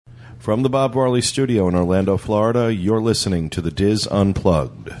From the Bob Varley Studio in Orlando, Florida, you're listening to the Diz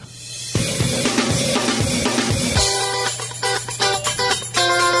Unplugged.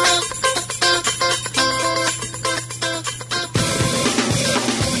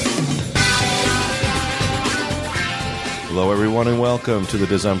 Hello, everyone, and welcome to the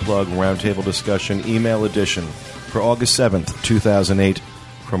Diz Unplugged Roundtable Discussion Email Edition for August 7th, 2008,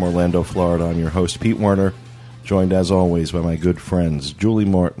 from Orlando, Florida. I'm your host, Pete Werner, joined, as always, by my good friends Julie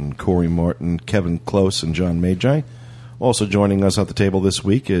Martin, Corey Martin, Kevin Close, and John Magi. Also joining us at the table this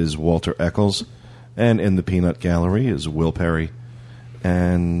week is Walter Eccles, and in the Peanut Gallery is Will Perry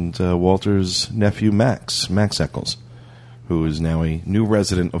and Walter's nephew, Max Eccles, who is now a new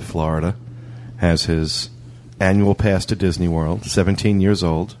resident of Florida, has his annual pass to Disney World, 17 years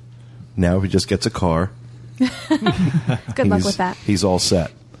old. Now he just gets a car. Good luck with that. He's all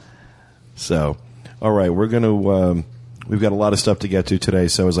set. So, all right, we're going to, we've got a lot of stuff to get to today,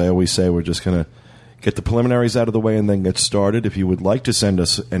 so as I always say, we're just going to get the preliminaries out of the way and then get started. If you would like to send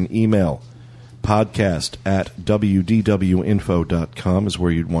us an email, podcast@wdwinfo.com is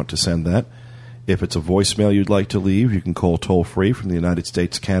where you'd want to send that. If it's a voicemail you'd like to leave, you can call toll-free from the United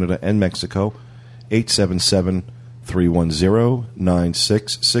States, Canada, and Mexico,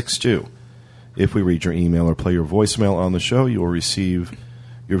 877-310-9662. If we read your email or play your voicemail on the show, you will receive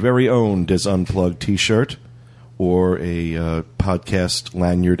your very own Diz Unplugged t-shirt or a podcast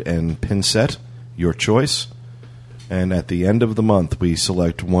lanyard and pin set, your choice. And at the end of the month, we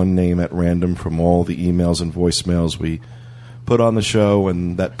select one name at random from all the emails and voicemails we put on the show,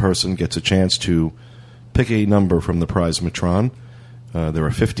 and that person gets a chance to pick a number from the Prizematron. There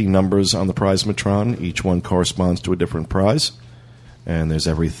are 50 numbers on the Prizematron. Each one corresponds to a different prize. And there's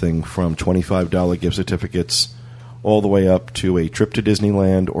everything from $25 gift certificates all the way up to a trip to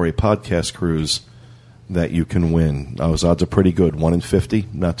Disneyland or a podcast cruise that you can win. Those odds are pretty good. 1 in 50,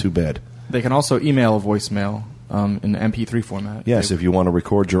 not too bad. They can also email a voicemail in MP3 format. Yes, if you want to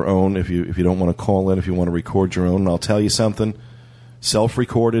record your own, if you don't want to call in, if you want to record your own. And I'll tell you something,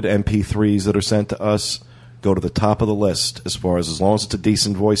 self-recorded MP3s that are sent to us go to the top of the list as long as it's a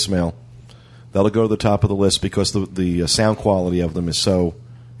decent voicemail. That'll go to the top of the list because the sound quality of them is so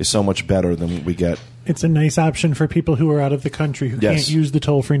much better than what we get. It's a nice option for people who are out of the country who can't use the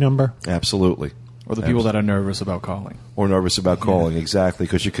toll-free number. Absolutely. Or the people that are nervous about calling. Or nervous about calling, exactly,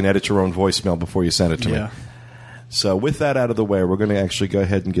 because you can edit your own voicemail before you send it to me. So with that out of the way, we're going to actually go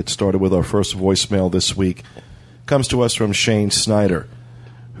ahead and get started with our first voicemail this week. Comes to us from Shane Snyder,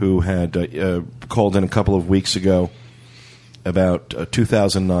 who had called in a couple of weeks ago about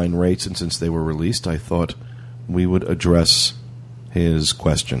 2009 rates, and since they were released, I thought we would address his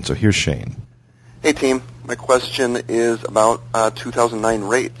question. So here's Shane. Hey, team. My question is about 2009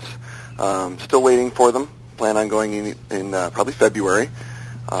 rates. Still waiting for them. Plan on going in probably February.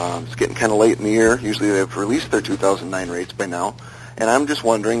 It's getting kind of late in the year. Usually they've released their 2009 rates by now. And I'm just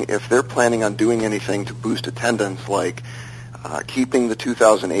wondering if they're planning on doing anything to boost attendance, like keeping the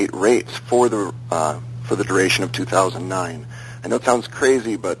 2008 rates for the duration of 2009. I know it sounds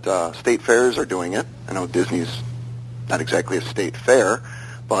crazy, but state fairs are doing it. I know Disney's not exactly a state fair,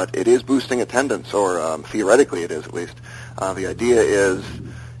 but it is boosting attendance, or theoretically it is at least. The idea is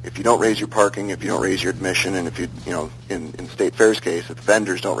if you don't raise your parking, if you don't raise your admission, and if you in state fairs case, if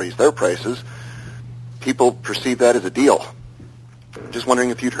vendors don't raise their prices, people perceive that as a deal. Just wondering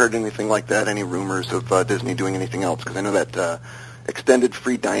if you'd heard anything like that, any rumors of Disney doing anything else, because I know that extended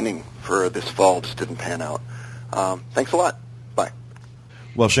free dining for this fall just didn't pan out. Thanks a lot. Bye.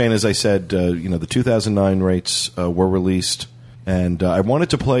 Well, Shane, as I said, the 2009 rates were released, and I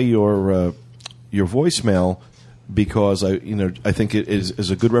wanted to play your voicemail because I think it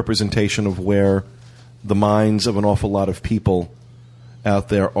is a good representation of where the minds of an awful lot of people out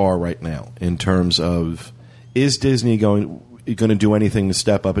there are right now in terms of, is Disney going to do anything to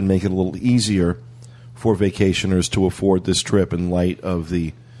step up and make it a little easier for vacationers to afford this trip in light of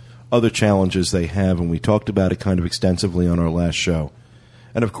the other challenges they have, and we talked about it kind of extensively on our last show.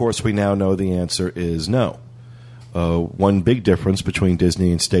 And, of course, we now know the answer is no. One big difference between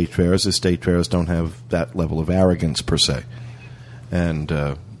Disney and state fairs is state fairs don't have that level of arrogance, per se. And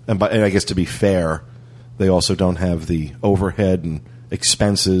I guess to be fair, they also don't have the overhead and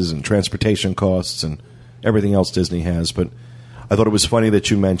expenses and transportation costs and everything else Disney has. But I thought it was funny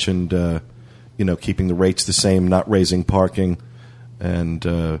that you mentioned, keeping the rates the same, not raising parking,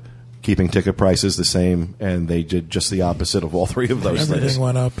 and keeping ticket prices the same, and they did just the opposite of all three of those things. Everything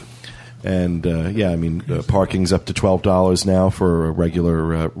went up. And, parking's up to $12 now for a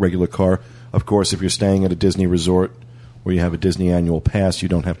regular car. Of course, if you're staying at a Disney resort where you have a Disney annual pass, you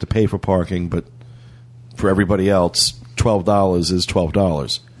don't have to pay for parking, but for everybody else, $12 is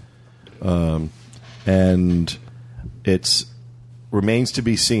 $12. and it's remains to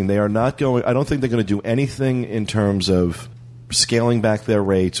be seen. They are not going. I don't think they're going to do anything in terms of scaling back their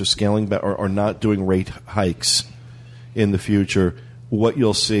rates or scaling back or not doing rate hikes in the future. What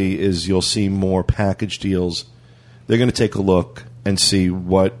you'll see more package deals. They're going to take a look and see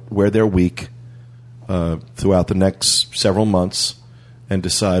where they're weak throughout the next several months and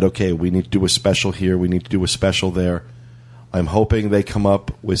decide, okay, we need to do a special here, we need to do a special there. I'm hoping they come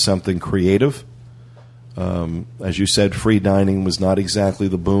up with something creative. As you said, free dining was not exactly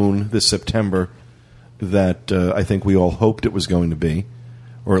the boon this September that I think we all hoped it was going to be,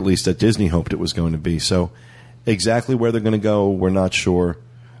 or at least that Disney hoped it was going to be. So exactly where they're going to go, we're not sure.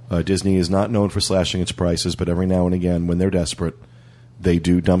 Disney is not known for slashing its prices, but every now and again, when they're desperate, they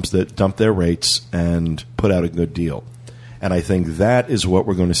do dump their rates and put out a good deal. And I think that is what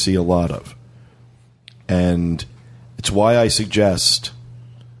we're going to see a lot of. And it's why I suggest,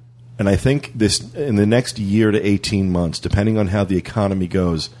 and I think this in the next year to 18 months, depending on how the economy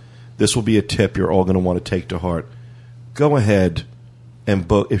goes, this will be a tip you're all going to want to take to heart. Go ahead and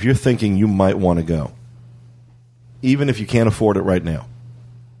book, if you're thinking you might want to go, even if you can't afford it right now,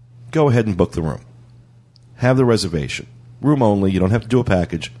 go ahead and book the room. Have the reservation. Room only. You don't have to do a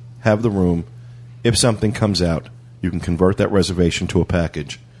package. Have the room. If something comes out, you can convert that reservation to a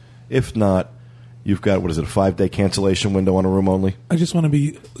package. If not, you've got, a 5-day cancellation window on a room only? I just want to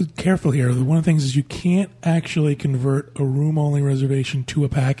be careful here. One of the things is you can't actually convert a room only reservation to a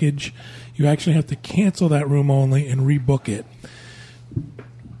package. You actually have to cancel that room only and rebook it.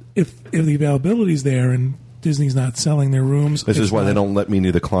 If the availability is there and Disney's not selling their rooms. This is why they don't let me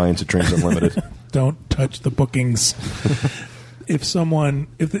near the clients at Dreams Unlimited. Don't touch the bookings. If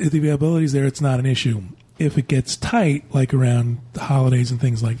the availability is there, it's not an issue. If it gets tight, like around the holidays and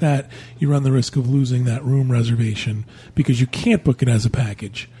things like that, you run the risk of losing that room reservation because you can't book it as a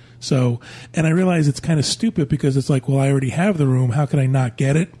package. So, and I realize it's kind of stupid because it's like, well, I already have the room. How can I not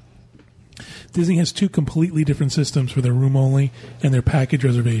get it? Disney has two completely different systems for their room only and their package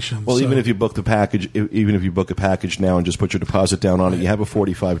reservations. Well, even if you book a package now and just put your deposit down on it, you have a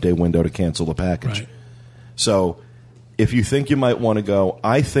 45-day window to cancel the package. Right. So if you think you might want to go,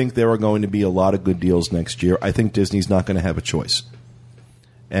 I think there are going to be a lot of good deals next year. I think Disney's not going to have a choice.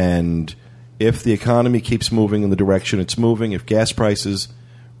 And if the economy keeps moving in the direction it's moving, if gas prices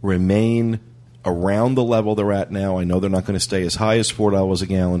remain around the level they're at now, I know they're not going to stay as high as $4 a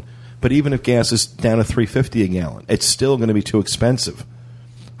gallon, but even if gas is down to $3.50 a gallon, it's still going to be too expensive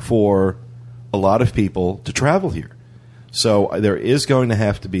for a lot of people to travel here. So there is going to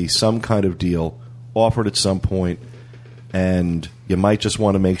have to be some kind of deal offered at some point, and you might just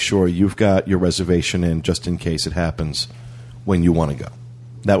want to make sure you've got your reservation in just in case it happens when you want to go.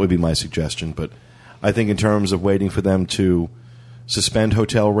 That would be my suggestion. But I think in terms of waiting for them to suspend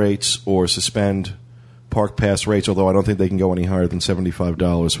hotel rates or suspend Park Pass rates, although I don't think they can go any higher than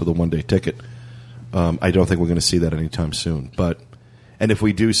 $75 for the one-day ticket, I don't think we're going to see that anytime soon. And if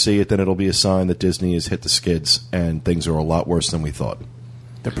we do see it, then it'll be a sign that Disney has hit the skids and things are a lot worse than we thought.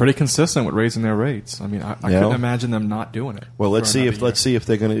 They're pretty consistent with raising their rates. I mean, I couldn't imagine them not doing it. Well, let's see if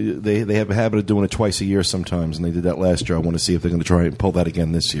they're going to. They have a habit of doing it twice a year sometimes, and they did that last year. I want to see if they're going to try and pull that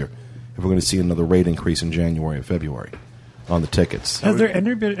again this year. If we're going to see another rate increase in January or February on the tickets. Has there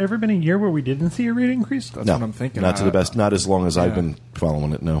ever been a year where we didn't see a rate increase? That's what I'm thinking. Not to the best. Not as long as I've been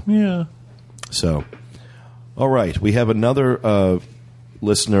following it. No. Yeah. So, all right, we have another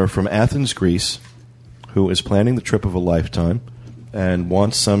listener from Athens, Greece, who is planning the trip of a lifetime and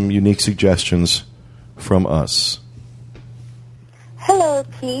wants some unique suggestions from us. Hello,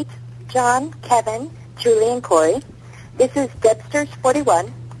 Pete, John, Kevin, Julie, and Corey. This is Debsters41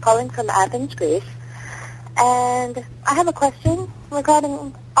 calling from Athens, Greece. And I have a question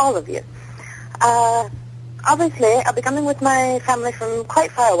regarding all of you. Obviously, I'll be coming with my family from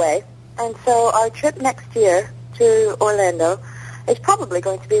quite far away, and so our trip next year to Orlando is probably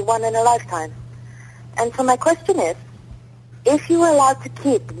going to be one in a lifetime. And so my question is, if you were allowed to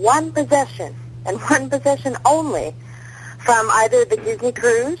keep one possession, and one possession only, from either the Disney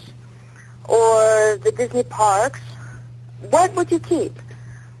cruise or the Disney parks, what would you keep?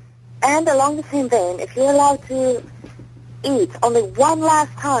 And along the same vein, if you're allowed to eat only one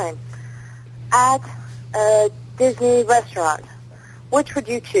last time at a Disney restaurant, which would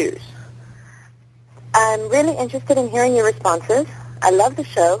you choose? I'm really interested in hearing your responses. I love the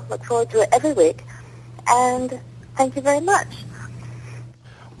show. Look forward to it every week. And thank you very much.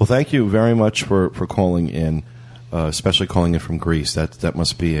 Well, thank you very much for calling in, especially calling in from Greece. That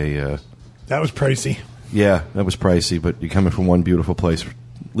must be a... That was pricey. Yeah, that was pricey, but you're coming from one beautiful place,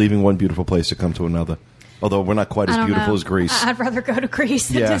 leaving one beautiful place to come to another. Although we're not quite as beautiful as Greece. I'd rather go to Greece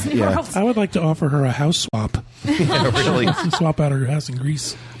than Disney World. I would like to offer her a house swap. Really? Swap out her house in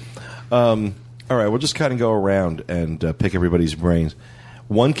Greece. All right, we'll just kind of go around and pick everybody's brains.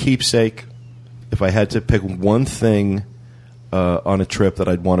 One keepsake, if I had to pick one thing on a trip that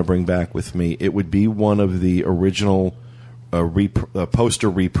I'd want to bring back with me, it would be one of the original poster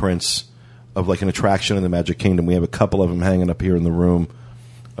reprints of like an attraction in the Magic Kingdom. We have a couple of them hanging up here in the room,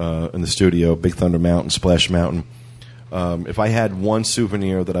 in the studio, Big Thunder Mountain, Splash Mountain. If I had one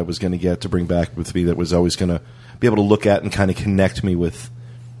souvenir that I was going to get to bring back with me that was always going to be able to look at and kind of connect me with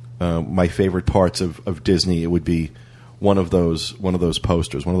my favorite parts of Disney, it would be one of those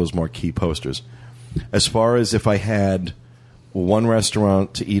posters, one of those marquee posters. As far as if I had one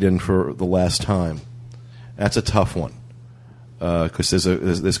restaurant to eat in for the last time, that's a tough one because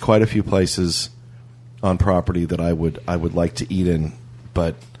there's quite a few places on property that I would like to eat in,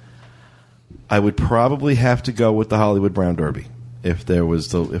 but I would probably have to go with the Hollywood Brown Derby if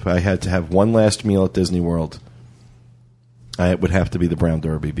I had to have one last meal at Disney World. It would have to be the Brown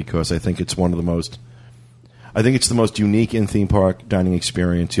Derby because I think it's one of the most. I think it's the most unique in-theme park dining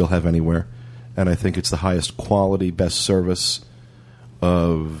experience you'll have anywhere, and I think it's the highest quality, best service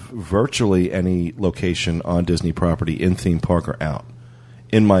of virtually any location on Disney property, in-theme park or out,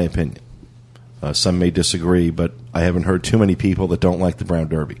 in my opinion. Some may disagree, but I haven't heard too many people that don't like the Brown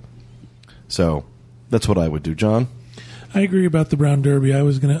Derby. So that's what I would do. John? I agree about the Brown Derby. I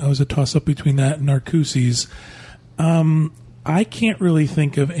was a toss-up between that and Narcoossee's. I can't really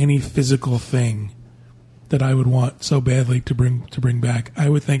think of any physical thing that I would want so badly to bring back. I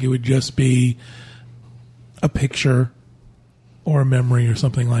would think it would just be a picture or a memory or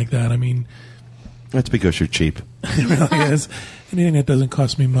something like that. I mean, that's because you're cheap. It really is. Anything that doesn't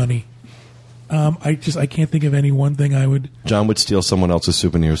cost me money. I can't think of any one thing I would. John would steal someone else's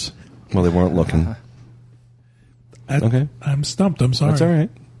souvenirs while they weren't looking. Okay, I'm stumped. I'm sorry. That's all right.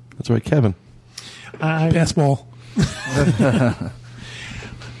 That's all right, Kevin. Pass ball.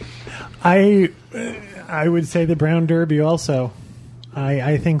 I would say the Brown Derby also.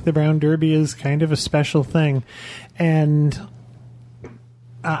 I think the Brown Derby is kind of a special thing, and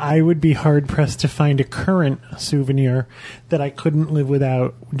I would be hard-pressed to find a current souvenir that I couldn't live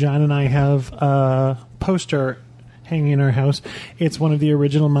without. John and I have a poster hanging in our house. It's one of the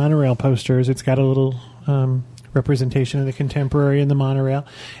original monorail posters. It's got a little representation of the contemporary in the monorail,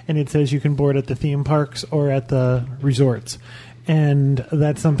 and it says you can board at the theme parks or at the resorts. And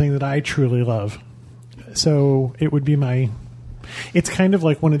that's something that I truly love. So it would be it's kind of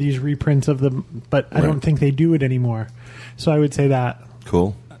like one of these reprints of them, but I don't think they do it anymore. So I would say that.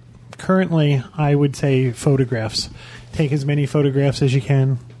 Cool. Currently, I would say photographs. Take as many photographs as you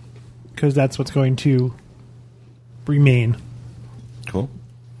can, because that's what's going to remain. Cool.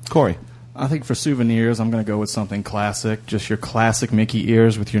 Corey? I think for souvenirs, I'm going to go with something classic. Just your classic Mickey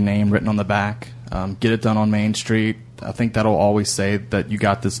ears with your name written on the back. Get it done on Main Street. I think that'll always say that you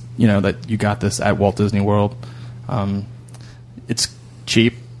got this. That you got this at Walt Disney World. It's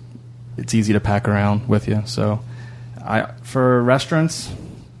cheap. It's easy to pack around with you. So, for restaurants,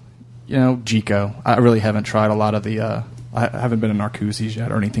 Gico. I really haven't tried a lot of the. I haven't been in Narcoossee's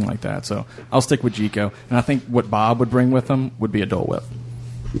yet or anything like that. So I'll stick with Gico. And I think what Bob would bring with him would be a Dole Whip.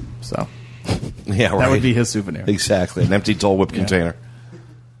 So. Yeah, right. That would be his souvenir. Exactly, an empty Dole Whip container.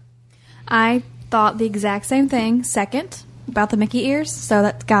 I thought the exact same thing. Second, about the Mickey ears. So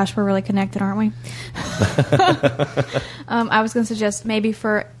that, gosh, we're really connected, aren't we? I was going to suggest maybe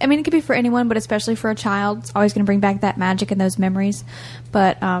it could be for anyone, but especially for a child. It's always going to bring back that magic and those memories.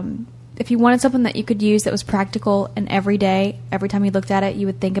 But if you wanted something that you could use that was practical and every day, every time you looked at it, you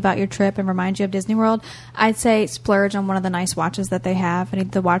would think about your trip and remind you of Disney World, I'd say splurge on one of the nice watches that they have.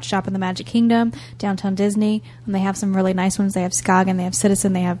 And the watch shop in the Magic Kingdom, Downtown Disney, and they have some really nice ones. They have Skagen, they have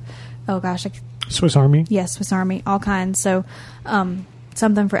Citizen, they have, Swiss Army. Yes, Swiss Army, all kinds. So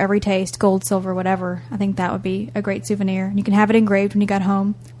something for every taste, gold, silver, whatever. I think that would be a great souvenir. And you can have it engraved when you got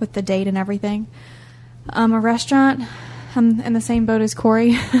home with the date and everything. A restaurant, I'm in the same boat as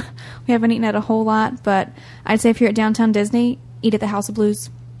Corey. We haven't eaten at a whole lot, but I'd say if you're at Downtown Disney, eat at the House of Blues.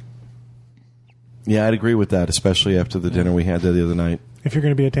 Yeah, I'd agree with that, especially after the dinner we had there the other night. If you're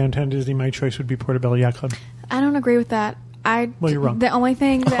going to be at Downtown Disney, my choice would be Portobello Yacht Club. I don't agree with that. Well, you're wrong. The only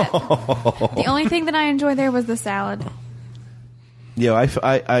thing that I enjoyed there was the salad. Yeah,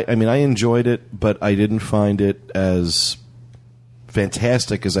 I mean, I enjoyed it, but I didn't find it as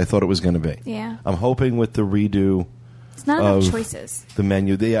fantastic as I thought it was going to be. Yeah. I'm hoping with the redo. It's not enough choices. The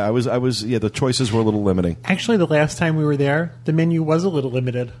menu. The choices were a little limiting. Actually, the last time we were there, the menu was a little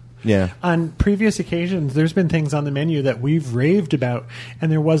limited. Yeah. On previous occasions, there's been things on the menu that we've raved about,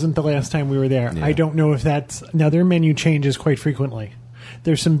 and there wasn't the last time we were there. Yeah. I don't know if that's... Now, their menu changes quite frequently.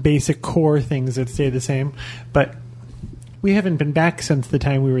 There's some basic core things that stay the same, but we haven't been back since the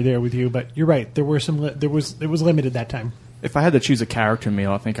time we were there with you. But you're right. There were some. It was limited that time. If I had to choose a character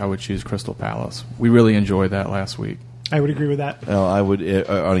meal, I think I would choose Crystal Palace. We really enjoyed that last week. I would agree with that. Well, I would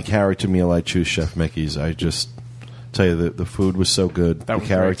on a character meal. I choose Chef Mickey's. I just tell you the food was so good. The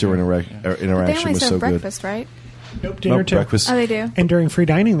character interaction They only was so serve good. breakfast, right? Nope, dinner too. Breakfast. Oh, they do. And during free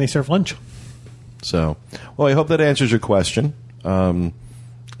dining, they serve lunch. So, well, I hope that answers your question. And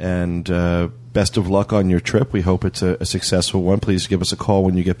best of luck on your trip. We hope it's a successful one. Please give us a call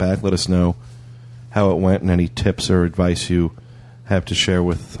when you get back. Let us know how it went and any tips or advice you have to share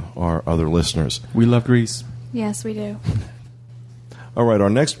with our other listeners. We love Greece. Yes, we do. All right, our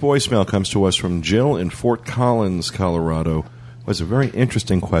next voicemail comes to us from Jill in Fort Collins, Colorado. It was a very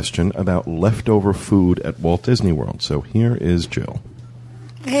interesting question about leftover food at Walt Disney World. So here is Jill.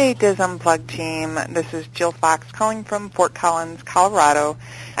 Hey, Diz Unplugged team. This is Jill Fox calling from Fort Collins, Colorado.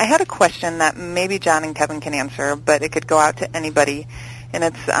 I had a question that maybe John and Kevin can answer, but it could go out to anybody. And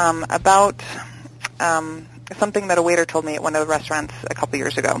it's about something that a waiter told me at one of the restaurants a couple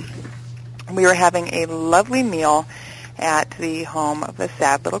years ago. We were having a lovely meal at the home of the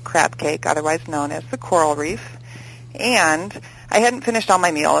sad little crab cake, otherwise known as the Coral Reef. And I hadn't finished all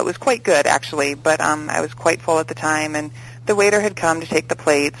my meal. It was quite good, actually, but I was quite full at the time. And the waiter had come to take the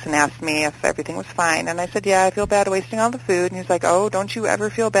plates and asked me if everything was fine. And I said, yeah, I feel bad wasting all the food. And he's like, oh, don't you ever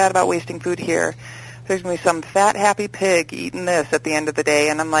feel bad about wasting food here. There's going to be some fat, happy pig eating this at the end of the day.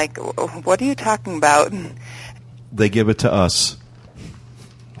 And I'm like, what are you talking about? They give it to us.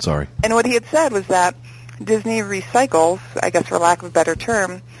 Sorry. And what he had said was that Disney recycles, I guess for lack of a better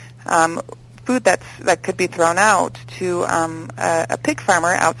term, food that could be thrown out to a pig farmer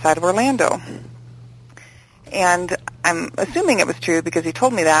outside of Orlando. And I'm assuming it was true because he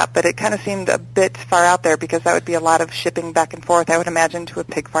told me that, but it kind of seemed a bit far out there because that would be a lot of shipping back and forth, I would imagine, to a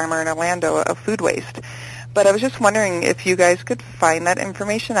pig farmer in Orlando of food waste. But I was just wondering if you guys could find that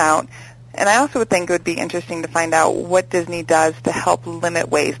information out. And I also would think it would be interesting to find out what Disney does to help limit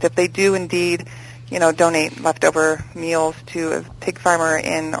waste. If they do indeed, donate leftover meals to a pig farmer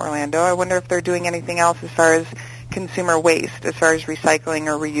in Orlando, I wonder if they're doing anything else as far as consumer waste, as far as recycling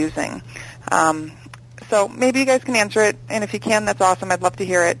or reusing. So maybe you guys can answer it, and if you can, that's awesome. I'd love to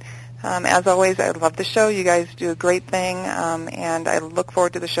hear it. As always, I love the show. You guys do a great thing, and I look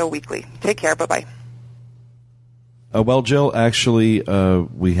forward to the show weekly. Take care. Bye-bye. Well, Jill, actually,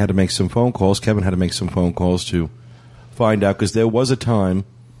 we had to make some phone calls. Kevin had to make some phone calls to find out, because there was a time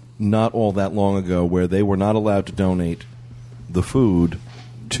not all that long ago where they were not allowed to donate the food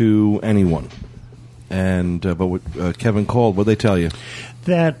to anyone. And but what, Kevin called. What did they tell you?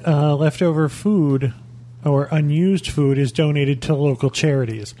 That leftover food or unused food is donated to local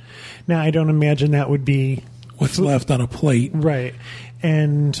charities. Now, I don't imagine that would be what's left on a plate. Right.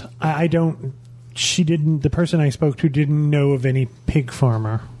 And I don't... the person I spoke to didn't know of any pig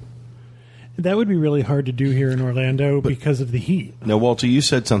farmer. That would be really hard to do here in Orlando because of the heat. Now, Walter, you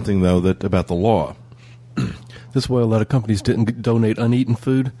said something, though, about the law. This way, a lot of companies didn't donate uneaten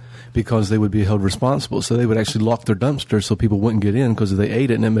food because they would be held responsible. So they would actually lock their dumpsters so people wouldn't get in, because if they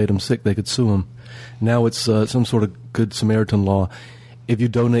ate it and it made them sick, they could sue them. Now it's some sort of Good Samaritan law. If you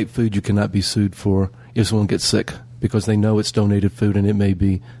donate food, you cannot be sued for if someone gets sick, because they know it's donated food and it may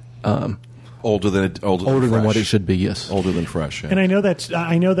be older than what it should be. Yes, older than fresh. Yeah. And I know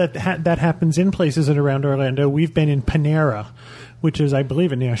that happens in places around Orlando. We've been in Panera, which is, I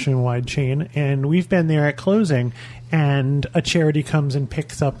believe, a nationwide chain, and we've been there at closing, and a charity comes and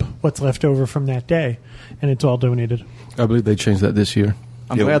picks up what's left over from that day, and it's all donated. I believe they changed that this year.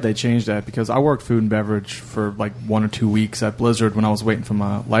 I'm glad they changed that, because I worked food and beverage for like 1 or 2 weeks at Blizzard when I was waiting for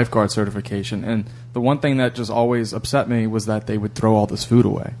my lifeguard certification, and the one thing that just always upset me was that they would throw all this food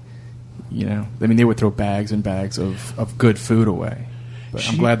away. They would throw bags and bags of good food away. But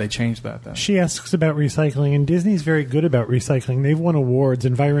I'm glad they changed that then. She asks about recycling, and Disney's very good about recycling. They've won awards,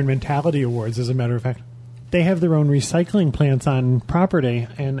 environmentality awards, as a matter of fact. They have their own recycling plants on property,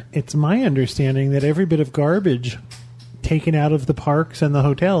 and it's my understanding that every bit of garbage taken out of the parks and the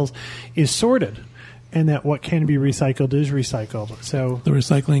hotels is sorted, and that what can be recycled is recycled. So the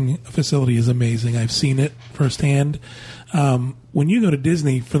recycling facility is amazing. I've seen it firsthand. When you go to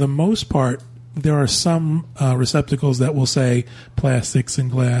Disney, for the most part, there are some receptacles that will say plastics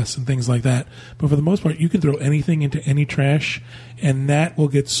and glass and things like that. But for the most part, you can throw anything into any trash, and that will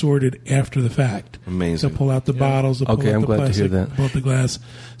get sorted after the fact. Amazing. They'll pull out the bottles, they'll pull out I'm the glad plastic, to hear that. pull out the glass.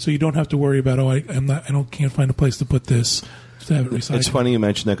 So you don't have to worry about, can't find a place to put this. to have it recycled. It's funny you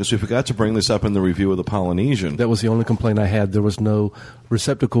mentioned that because we forgot to bring this up in the review of the Polynesian. That was the only complaint I had. There was no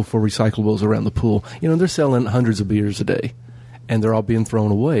receptacle for recyclables around the pool. They're selling hundreds of beers a day, and they're all being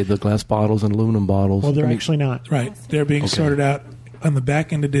thrown away, the glass bottles and aluminum bottles. Well, they're actually not. Right. They're being sorted out. On the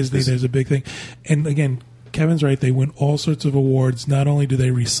back end of Disney, there's a big thing. And again, Kevin's right. They win all sorts of awards. Not only do they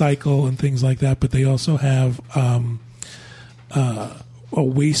recycle and things like that, but they also have a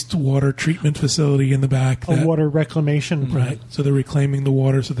wastewater treatment facility in the back. A water reclamation plant. Right. So they're reclaiming the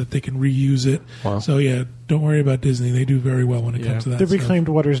water so that they can reuse it. Wow. So, yeah, don't worry about Disney. They do very well when it comes to that The stuff. reclaimed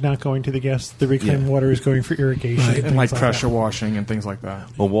water is not going to the guests. The reclaimed water is going for irrigation. Right. And things like that. pressure washing and things like that.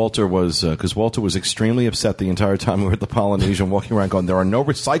 Well, Walter was because Walter was extremely upset the entire time we were at the Polynesian, walking around going, "There are no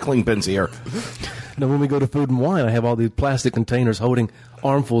recycling bins here." Now, when we go to Food and Wine, I have all these plastic containers holding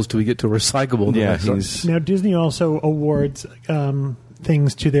armfuls till we get to recyclable. Yeah, he's Now, Disney also awards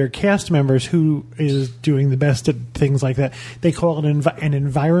things to their cast members who is doing the best at things like that. They call it an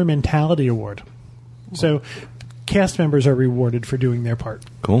environmentality award. So cast members are rewarded for doing their part.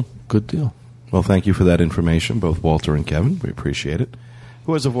 cool. good deal. Well, thank you for that information, both Walter and Kevin. We appreciate it.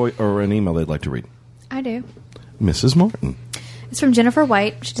 Who has a voice or an email they'd like to read? I do. Mrs. Martin. It's from Jennifer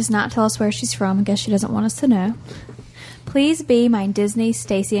White. She does not tell us where she's from. I guess she doesn't want us to know. Please be my Disney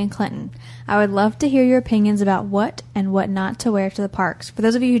Stacy and Clinton. I would love to hear your opinions about what and what not to wear to the parks. For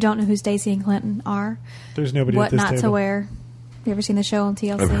those of you who don't know who Stacy and Clinton are, There's nobody what at this not table. to wear. You ever seen the show on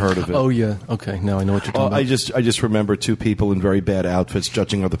TLC? I've heard of it. Oh, yeah. Okay, now I know what you're talking about. I just remember two people in very bad outfits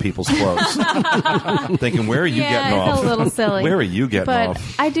judging other people's clothes. Thinking, where are you getting it's off? a little silly. Where are you getting but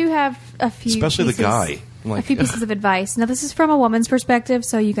off? I do have a few Especially pieces, the guy. Like, a few pieces of advice. Now, this is from a woman's perspective,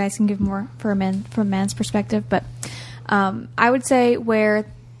 so you guys can give more from a man's perspective. But I would say wear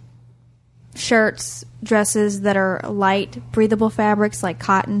shirts, dresses that are light, breathable fabrics like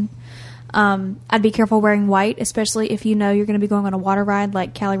cotton. I'd be careful wearing white, especially if you know you're going to be going on a water ride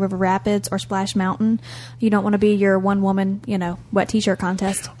like Cali River Rapids or Splash Mountain. You don't want to be your one woman, wet t-shirt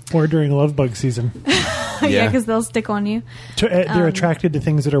contest. Or during love bug season. Yeah, because they'll stick on you. They're attracted to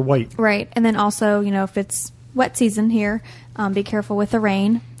things that are white. Right. And then also, if it's wet season here, be careful with the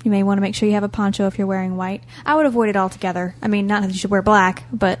rain. You may want to make sure you have a poncho if you're wearing white. I would avoid it altogether. I mean, not that you should wear black,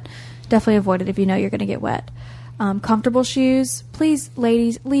 but definitely avoid it if you know you're going to get wet. Comfortable shoes. Please,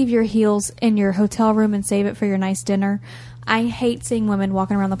 ladies, leave your heels in your hotel room and save it for your nice dinner. I hate seeing women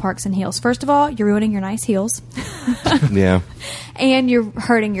walking around the parks in heels. First of all, you're ruining your nice heels. yeah. And you're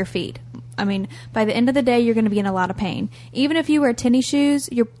hurting your feet. I mean, by the end of the day, you're going to be in a lot of pain. Even if you wear tennis shoes,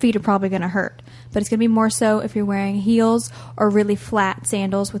 your feet are probably going to hurt. But it's going to be more so if you're wearing heels or really flat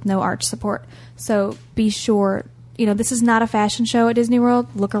sandals with no arch support. So be sure, this is not a fashion show at Disney World.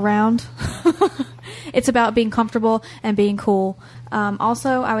 Look around. It's about being comfortable and being cool.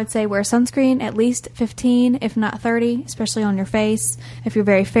 Also, I would say wear sunscreen, at least 15, if not 30, especially on your face. If you're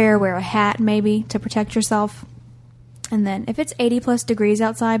very fair, wear a hat maybe to protect yourself. And then if it's 80-plus degrees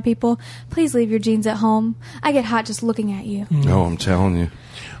outside, people, please leave your jeans at home. I get hot just looking at you. No, I'm telling you.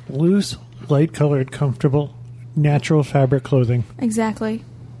 Loose, light-colored, comfortable, natural fabric clothing. Exactly.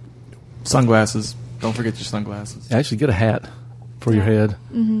 Sunglasses. Don't forget your sunglasses. Actually, get a hat for your head.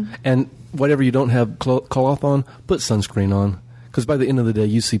 Mm-hmm. And whatever you don't have cloth on, put sunscreen on. Because by the end of the day,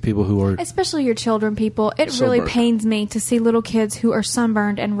 you see people who are... Especially your children, people. It really Sunburned. pains me to see little kids who are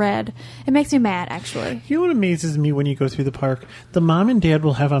sunburned and red. It makes me mad, actually. You know what amazes me when you go through the park? The mom and dad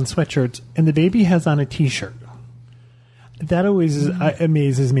will have on sweatshirts, and the baby has on a T-shirt. That always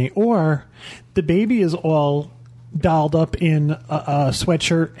amazes me. Or the baby is all dolled up in a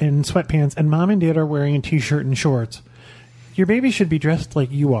sweatshirt and sweatpants, and mom and dad are wearing a T-shirt and shorts. Your baby should be dressed like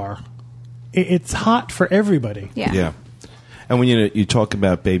you are. It's hot for everybody. Yeah. Yeah. And when you talk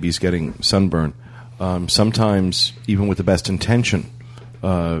about babies getting sunburn, sometimes even with the best intention,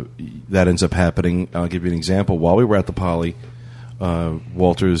 that ends up happening. I'll give you an example. While we were at the Poly,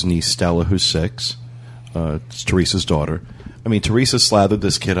 Walter's niece Stella, who's 6, it's Teresa's daughter. I mean, Teresa slathered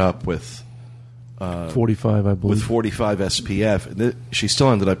this kid up with 45, I believe. with 45 SPF. She still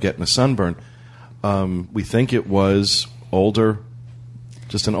ended up getting a sunburn. We think it was older.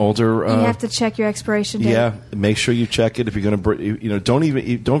 Just an older. You have to check your expiration date. Yeah, make sure you check it if you're going to.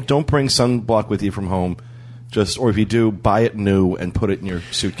 Don't bring sunblock with you from home. Or if you do, buy it new and put it in your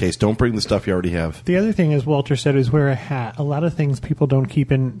suitcase. Don't bring the stuff you already have. The other thing, as Walter said, is wear a hat. A lot of things people don't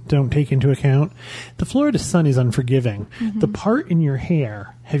take into account. The Florida sun is unforgiving. Mm-hmm. The part in your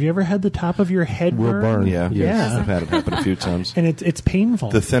hair Have you ever had the top of your head Will burn. Yeah, Yeah. I've had it happen a few times. And it's painful.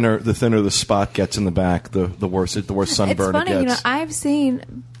 The thinner the spot gets in the back, the worse sunburn It's funny, it gets. I've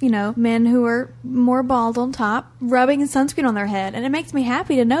seen, men who are more bald on top rubbing sunscreen on their head, and it makes me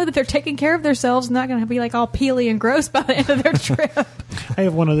happy to know that they're taking care of themselves and not going to be like all peely and gross by the end of their trip. I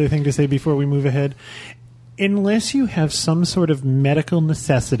have one other thing to say before we move ahead. Unless you have some sort of medical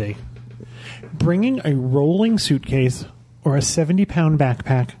necessity, bringing a rolling suitcase or a 70-pound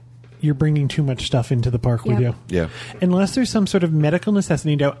backpack, you're bringing too much stuff into the park with you. Yeah. Unless there's some sort of medical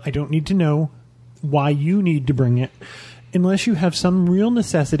necessity, I don't need to know why you need to bring it. Unless you have some real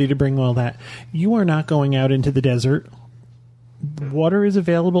necessity to bring all that, you are not going out into the desert. Water is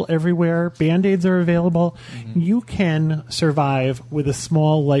available everywhere. Band-Aids are available. Mm-hmm. You can survive with a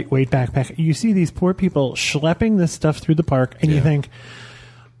small, lightweight backpack. You see these poor people schlepping this stuff through the park, and you think,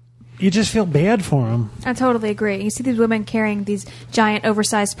 you just feel bad for them. I totally agree. You see these women carrying these giant,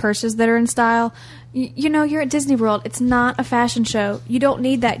 oversized purses that are in style. You're at Disney World. It's not a fashion show. You don't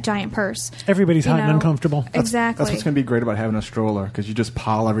need that giant purse. Everybody's hot and uncomfortable. Exactly. That's what's going to be great about having a stroller, because you just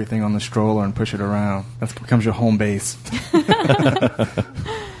pile everything on the stroller and push it around. That becomes your home base.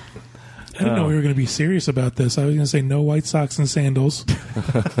 I didn't know we were going to be serious about this. I was going to say no white socks and sandals,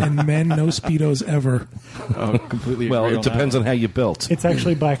 and men no Speedos ever. Oh, completely. Well, agree it depends on how you built. It's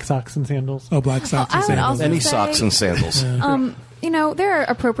actually black socks and sandals. Oh, black socks I and would sandals. also Any say- socks and sandals. There are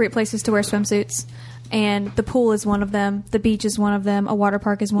appropriate places to wear swimsuits. And the pool is one of them. The beach is one of them. A water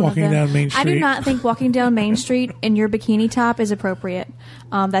park is one Walking of them. down Main I do Street. not think walking down Main Street in your bikini top is appropriate.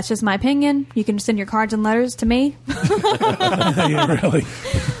 That's just my opinion. You can send your cards and letters to me. Yeah, really.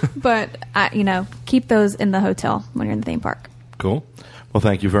 But, keep those in the hotel when you're in the theme park. Cool. Well,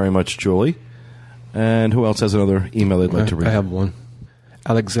 thank you very much, Julie. And who else has another email they'd like to read? I have one.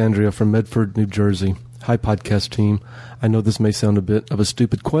 Alexandria from Medford, New Jersey. Hi, podcast team. I know this may sound a bit of a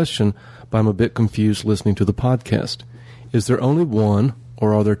stupid question, but I'm a bit confused listening to the podcast. Is there only one,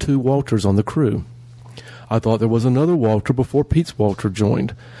 or are there two Walters on the crew? I thought there was another Walter before Pete's Walter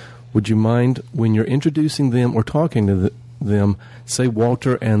joined. Would you mind, when you're introducing them or talking to them, say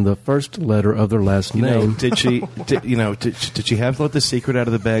Walter and the first letter of their last name? Did she have let the secret out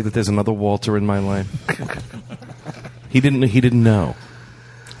of the bag that there's another Walter in my life? He didn't know.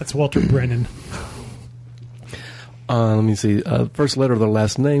 That's Walter Brennan. Let me see. First letter of their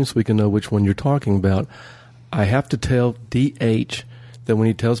last name so we can know which one you're talking about. I have to tell D.H. that when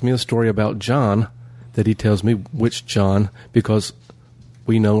he tells me a story about John, that he tells me which John, because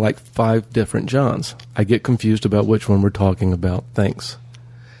we know like 5 different Johns. I get confused about which one we're talking about. Thanks.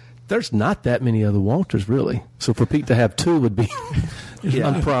 There's not that many other Walters, really. So for Pete to have 2 would be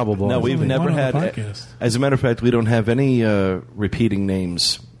improbable. No, we've only never one on had. the podcast. As a matter of fact, we don't have any repeating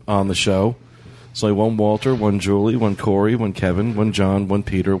names on the show. It's only one Walter, one Julie, one Corey, one Kevin, one John, one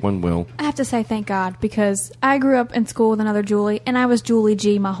Peter, one Will. I have to say thank God, because I grew up in school with another Julie, and I was Julie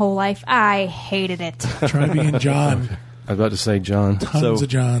G my whole life. I hated it. Try being John. I was about to say John. Tons of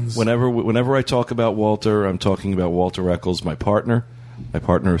Johns. Whenever I talk about Walter, I'm talking about Walter Eccles, my partner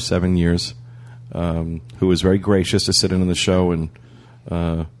of 7 years, who was very gracious to sit in on the show and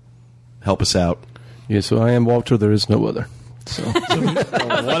help us out. Yeah, so I am Walter. There is no other. So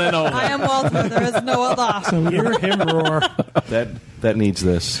One and only. I am Walter. There is no other. So hear him roar. That needs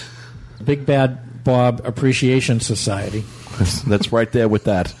this. Big Bad Bob Appreciation Society. That's right there with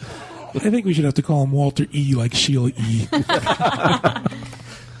that. I think we should have to call him Walter E. like Sheila E.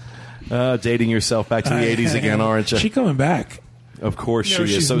 Dating yourself back to the 80s again, aren't you? She coming back. Of course No, she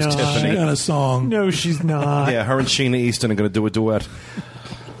is. she's So's not. She Tiffany. got a song. No, she's not. Yeah, her and Sheena Easton are going to do a duet.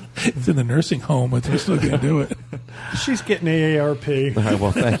 It's in the nursing home, but they're still going to do it. She's getting AARP. All right,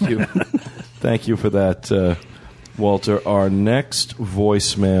 well, thank you. Thank you for that, Walter. Our next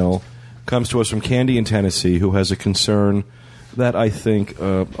voicemail comes to us from Candy in Tennessee, who has a concern that I think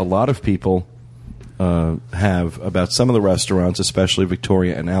a lot of people have about some of the restaurants, especially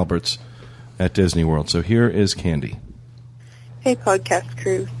Victoria and Albert's at Disney World. So here is Candy. Hey, podcast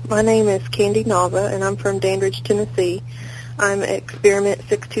crew. My name is Candy Nava, and I'm from Dandridge, Tennessee. I'm Experiment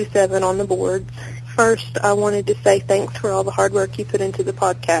 627 on the boards. First, I wanted to say thanks for all the hard work you put into the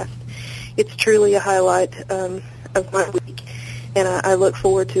podcast. It's truly a highlight of my week, and I look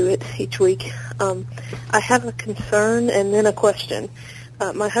forward to it each week. I have a concern and then a question.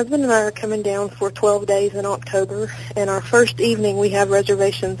 My husband and I are coming down for 12 days in October, and our first evening we have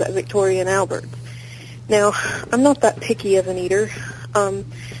reservations at Victoria and Albert's. Now, I'm not that picky of an eater,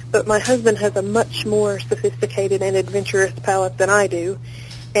 but my husband has a much more sophisticated and adventurous palate than I do,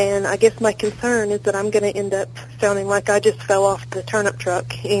 and I guess my concern is that I'm going to end up sounding like I just fell off the turnip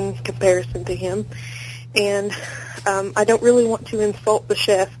truck in comparison to him. And I don't really want to insult the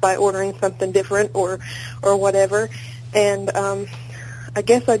chef by ordering something different or whatever. And I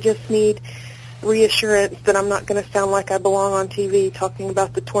guess I just need reassurance that I'm not going to sound like I belong on TV talking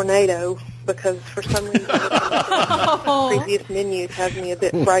about the tornado, because for some reason the previous menus has me a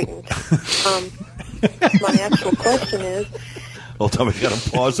bit frightened. My actual question is... Well, tell me, you got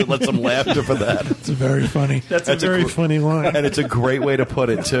to pause and let some laughter for that. It's very funny. That's a very funny line. And it's a great way to put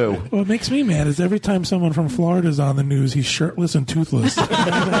it, too. What makes me mad is every time someone from Florida is on the news, he's shirtless and toothless.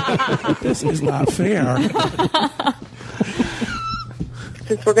 This is not fair.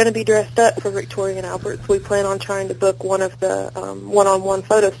 Since we're going to be dressed up for Victoria and Albert's, we plan on trying to book one of the one-on-one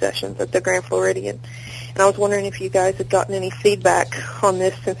photo sessions at the Grand Floridian. And I was wondering if you guys had gotten any feedback on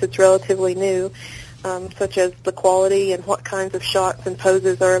this since it's relatively new, such as the quality and what kinds of shots and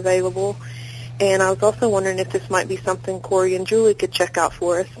poses are available. And I was also wondering if this might be something Corey and Julie could check out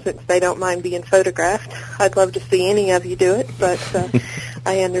for us, since they don't mind being photographed. I'd love to see any of you do it, but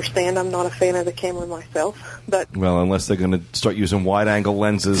I understand I'm not a fan of the camera myself. But well, unless they're going to start using wide-angle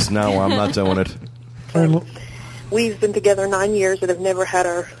lenses, no, I'm not doing it. We've been together 9 years and have never had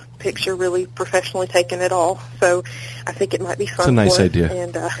our picture really professionally taken at all, so I think it might be fun. It's a nice for us, idea.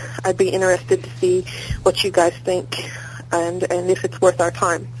 and I'd be interested to see what you guys think and if it's worth our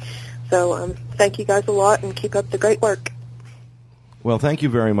time. So thank you guys a lot, and keep up the great work. Well, thank you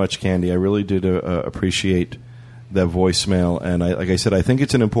very much, Candy. I really did appreciate that voicemail, and like I said, I think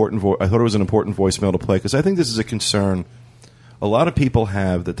it's an important. I thought it was an important voicemail to play, because I think this is a concern a lot of people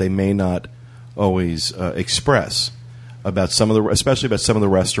have that they may not always express about especially about some of the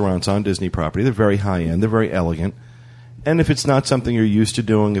restaurants on Disney property. They're very high end. They're very elegant, and if it's not something you're used to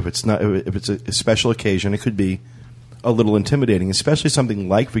doing, if it's a special occasion, it could be a little intimidating, especially something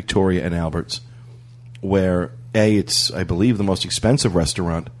like Victoria and Albert's, where it's, I believe, the most expensive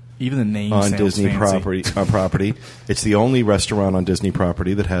restaurant even the name on sounds Disney fancy. property. It's the only restaurant on Disney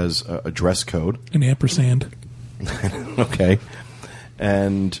property that has a dress code. An ampersand. Okay,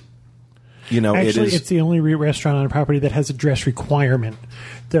 and actually, it's the only restaurant on a property that has a dress requirement.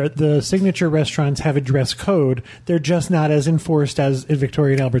 The signature restaurants have a dress code. They're just not as enforced as at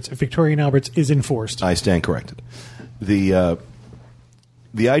Victoria and Albert's. Victoria and Albert's is enforced. I stand corrected. The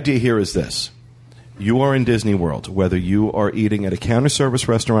idea here is this. You are in Disney World, whether you are eating at a counter service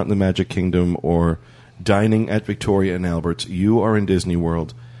restaurant in the Magic Kingdom or dining at Victoria and Albert's, you are in Disney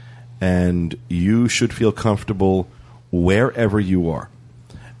World, and you should feel comfortable wherever you are.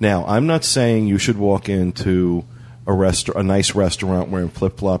 Now, I'm not saying you should walk into a nice restaurant wearing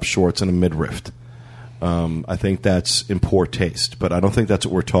flip-flop shorts and a midriff. I think that's in poor taste, but I don't think that's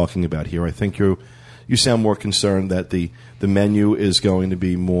what we're talking about here. I think you sound more concerned that the menu is going to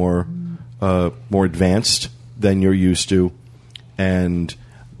be more advanced than you're used to. And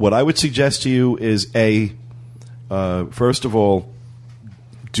what I would suggest to you is, first of all,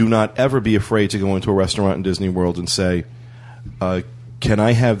 do not ever be afraid to go into a restaurant in Disney World and say, can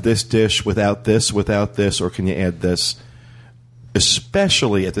I have this dish without this, or can you add this?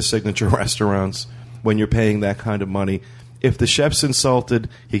 Especially at the signature restaurants when you're paying that kind of money. If the chef's insulted,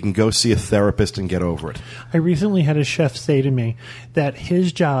 he can go see a therapist and get over it. I recently had a chef say to me that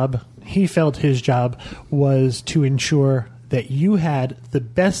he felt his job was to ensure that you had the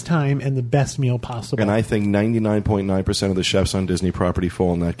best time and the best meal possible. And I think 99.9% of the chefs on Disney property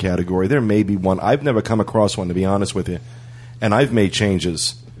fall in that category. There may be one. I've never come across one, to be honest with you. And I've made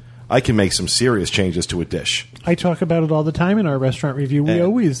changes. I can make some serious changes to a dish. I talk about it all the time in our restaurant review.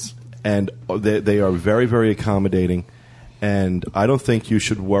 And they are very, very accommodating. And I don't think you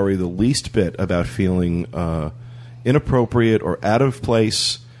should worry the least bit about feeling inappropriate or out of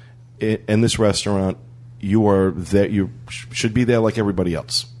place in this restaurant. You are there. You should be there like everybody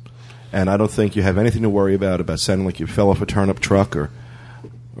else. And I don't think you have anything to worry about sounding like you fell off a turnip truck or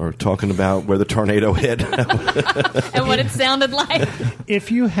talking about where the tornado hit. And what it sounded like.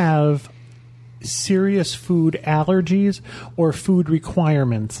 If you have serious food allergies or food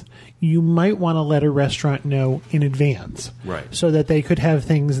requirements, you might want to let a restaurant know in advance. Right. So that they could have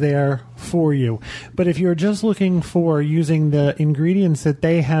things there for you. But if you're just looking for using the ingredients that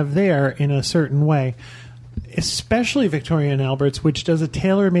they have there in a certain way, especially Victoria and Albert's, which does a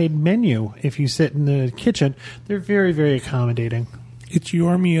tailor-made menu if you sit in the kitchen, they're very, very accommodating. It's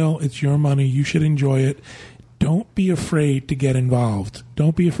your meal. It's your money. You should enjoy it. Don't be afraid to get involved.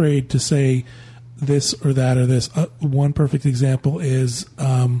 Don't be afraid to say this or that or this. One perfect example is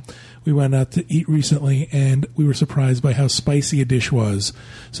we went out to eat recently, and we were surprised by how spicy a dish was.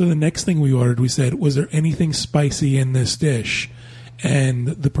 So the next thing we ordered, we said, was there anything spicy in this dish? And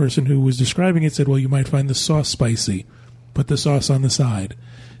the person who was describing it said, well, you might find the sauce spicy. Put the sauce on the side.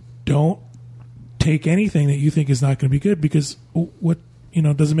 Don't take anything that you think is not going to be good because what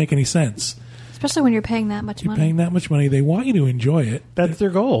doesn't make any sense. Especially when you're paying that much You're money. paying that much money. They want you to enjoy it. That's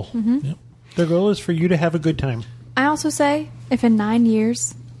their goal. Yep. Their goal is for you to have a good time. I also say, if in 9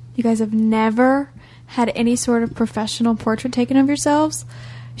 years you guys have never had any sort of professional portrait taken of yourselves,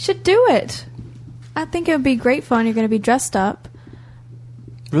 you should do it. I think it would be great fun. You're going to be dressed up.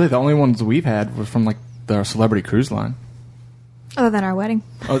 Really, the only ones we've had were from like the celebrity cruise line. Other than our wedding.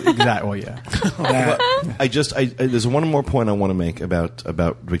 Oh, that. Well, yeah. There's one more point I want to make about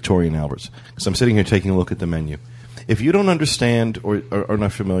Victoria and Albert's, because I'm sitting here taking a look at the menu. If you don't understand or are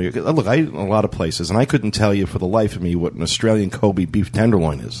not familiar, look, I eat in a lot of places, and I couldn't tell you for the life of me what an Australian Kobe beef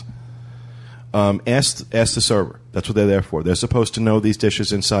tenderloin is. Ask the server. That's what they're there for. They're supposed to know these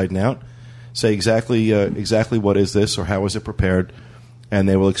dishes inside and out. Say exactly what is this or how is it prepared, and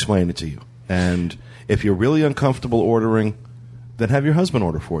they will explain it to you. And if you're really uncomfortable ordering, then have your husband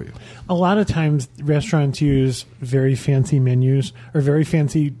order for you. A lot of times, restaurants use very fancy menus or very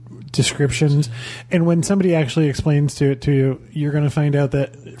fancy descriptions, and when somebody actually explains to you, you're going to find out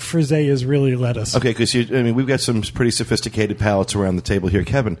that frisee is really lettuce. Okay, because we've got some pretty sophisticated palates around the table here.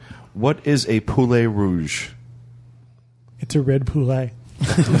 Kevin, what is a poulet rouge? It's a red poulet.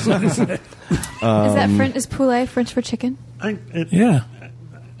 Is poulet French for chicken? Yeah.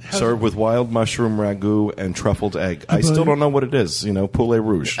 Served with wild mushroom ragu and truffled egg. I still don't know what it is. Poulet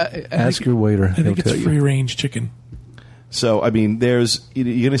rouge. Ask your waiter. I think it's free range chicken. So you're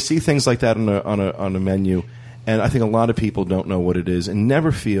going to see things like that on a menu, and I think a lot of people don't know what it is and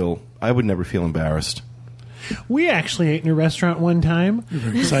I would never feel embarrassed. We actually ate in a restaurant one time. You're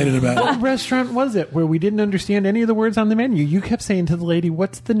very excited about it. What restaurant was it where we didn't understand any of the words on the menu? You kept saying to the lady,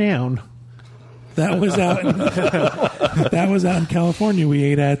 "What's the noun?" That was out. That was out in California. We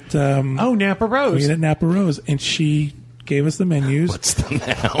ate at Napa Rose. We ate at Napa Rose, and she gave us the menus. What's the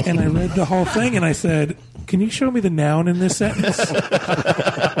noun? And I read the whole thing, and I said, "Can you show me the noun in this sentence?"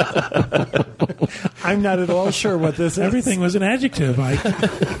 I'm not at all sure what this is. Everything was an adjective.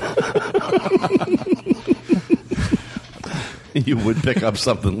 You would pick up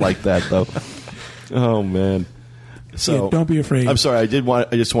something like that, though. Oh man. So don't be afraid. I'm sorry. I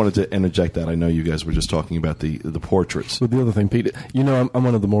just wanted to interject that. I know you guys were just talking about the portraits. But the other thing, Pete, I'm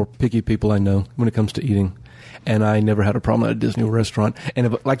one of the more picky people I know when it comes to eating, and I never had a problem at a Disney restaurant.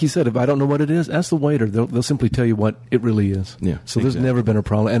 And like you said, if I don't know what it is, ask the waiter. They'll simply tell you what it really is. Yeah. So there's never been a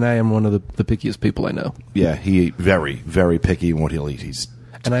problem, and I am one of the pickiest people I know. Yeah, he very, very picky in what he'll eat. He's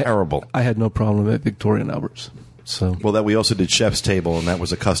terrible. I had no problem at Victoria and Albert's. So that we also did Chef's Table, and that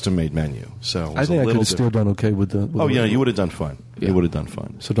was a custom-made menu. So I think I could have still done okay with the. You would have done fine. Yeah. You would have done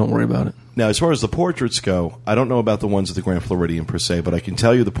fine. So don't worry about it. Now, as far as the portraits go, I don't know about the ones at the Grand Floridian per se, but I can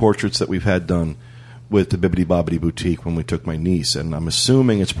tell you the portraits that we've had done with the Bibbidi Bobbidi Boutique when we took my niece, and I'm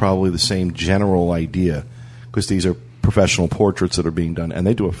assuming it's probably the same general idea because these are professional portraits that are being done, and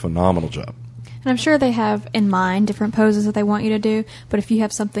they do a phenomenal job. And I'm sure they have in mind different poses that they want you to do, but if you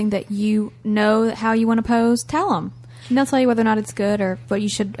have something that you know how you want to pose, tell them. And they'll tell you whether or not it's good or what you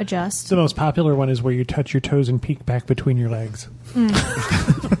should adjust. The most popular one is where you touch your toes and peek back between your legs.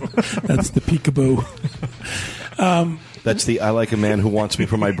 That's the peekaboo. That's the I like a man who wants me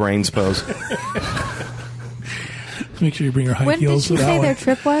for my brains pose. Make sure you bring your high when heels. When did you say their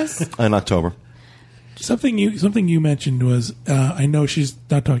trip was? In October. Something you mentioned was, I know she's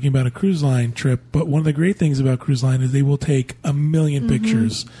not talking about a cruise line trip, but one of the great things about cruise line is they will take 1 million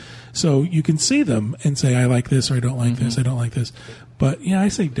pictures. So you can see them and say, I like this or I don't like this, I don't like this. But, yeah, I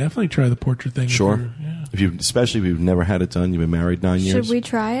say definitely try the portrait thing. Sure. Especially if you've never had it done, you've been married 9 years. Should we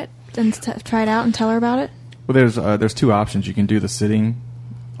try it and try it out and tell her about it? Well, there's two options. You can do the sitting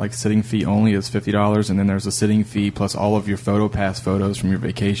fee only is $50, and then there's a sitting fee plus all of your PhotoPass photos from your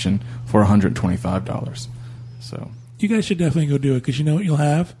vacation for $125. So you guys should definitely go do it because you know what you'll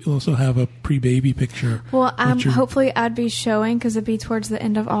have? You'll also have a pre-baby picture. Well, hopefully I'd be showing because it'd be towards the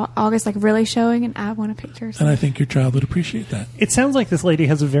end of August, like really showing, and I want a picture. So. And I think your child would appreciate that. It sounds like this lady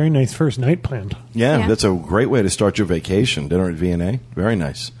has a very nice first night planned. Yeah, that's a great way to start your vacation. Dinner at V&A. Very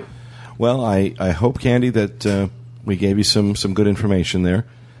nice. Well, I hope, Candy, that we gave you some good information there.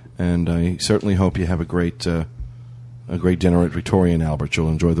 And I certainly hope you have a great dinner at Victoria and Albert. You'll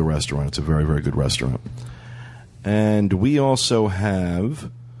enjoy the restaurant. It's a very, very good restaurant. And we also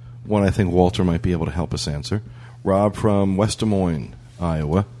have one I think Walter might be able to help us answer. Rob from West Des Moines,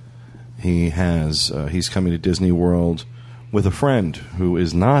 Iowa. He's coming to Disney World with a friend who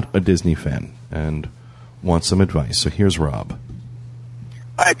is not a Disney fan and wants some advice. So here's Rob.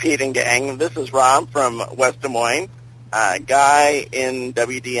 Hi, Pete and gang. This is Rob from West Des Moines. Guy in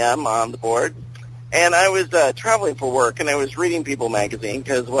WDM on the board. And I was traveling for work, and I was reading People magazine,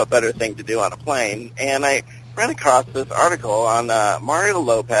 because what better thing to do on a plane? And I ran across this article on Mario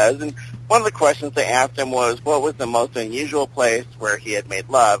Lopez, and one of the questions they asked him was, what was the most unusual place where he had made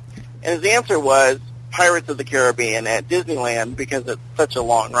love? And his answer was Pirates of the Caribbean at Disneyland, because it's such a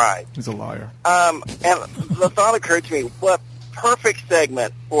long ride. He's a liar. And the thought occurred to me, what perfect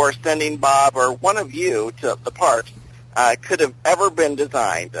segment for sending Bob or one of you to the parks could have ever been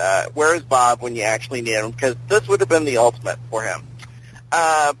designed. Where is Bob when you actually need him? Because this would have been the ultimate for him.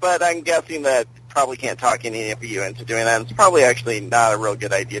 But I'm guessing that probably can't talk any of you into doing that. And it's probably actually not a real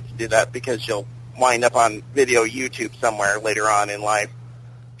good idea to do that, because you'll wind up on video YouTube somewhere later on in life.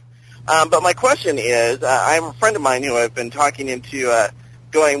 But my question is, I have a friend of mine who I've been talking into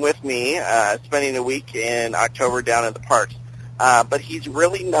going with me, spending a week in October down at the parks. But he's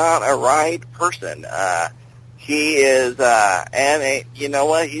really not a ride person. He is, you know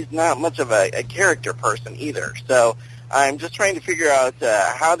what, he's not much of a character person either. So I'm just trying to figure out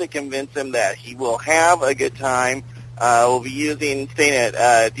how to convince him that he will have a good time. We'll be staying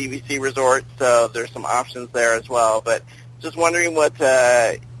at DVC Resort, so there's some options there as well. But just wondering what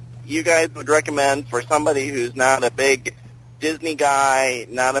you guys would recommend for somebody who's not a big Disney guy,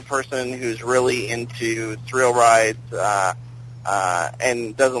 not a person who's really into thrill rides,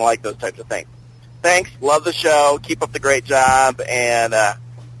 and doesn't like those types of things. Thanks. Love the show. Keep up the great job. And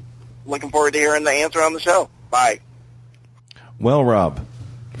looking forward to hearing the answer on the show. Bye. Well, Rob,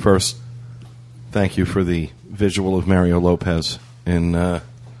 first, thank you for the visual of Mario Lopez in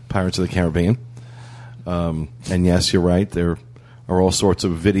Pirates of the Caribbean. And yes, you're right. There are all sorts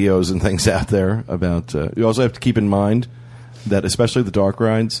of videos and things out there about... you also have to keep in mind that, especially the dark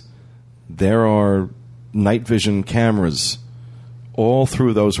rides, there are night vision cameras all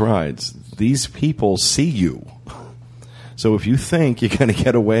through those rides. These people see you. So if you think you're going to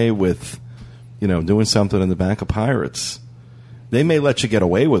get away with, doing something in the back of Pirates, they may let you get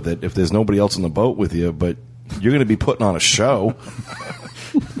away with it if there's nobody else on the boat with you, but you're going to be putting on a show.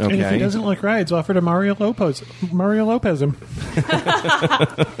 Okay. And if he doesn't like rides, offer to Mario Lopez him.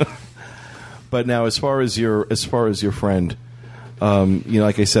 But now, as far as your friend,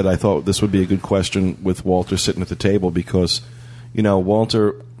 like I said, I thought this would be a good question with Walter sitting at the table, because,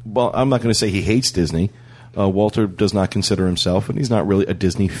 Walter. Well, I'm not going to say he hates Disney. Walter does not consider himself, and he's not really a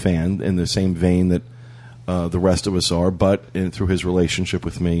Disney fan in the same vein that the rest of us are, but through his relationship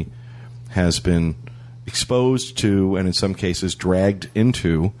with me, has been exposed to, and in some cases dragged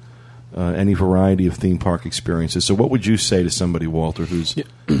into, any variety of theme park experiences. So what would you say to somebody, Walter, who's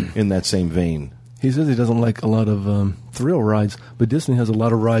in that same vein? He says he doesn't like a lot of thrill rides, but Disney has a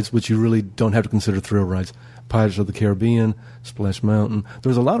lot of rides which you really don't have to consider thrill rides. Pirates of the Caribbean, Splash Mountain.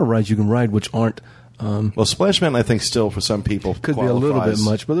 There's a lot of rides you can ride which aren't... well, Splash Mountain, I think, still, for some people, could be a little bit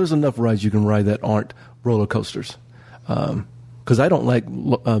much, but there's enough rides you can ride that aren't roller coasters. Because I don't like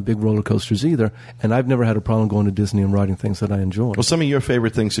big roller coasters either, and I've never had a problem going to Disney and riding things that I enjoy. Well, some of your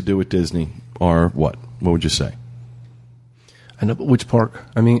favorite things to do at Disney are what? What would you say? I know, but which park?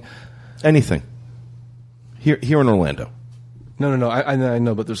 I mean... Anything. Here in Orlando. No. I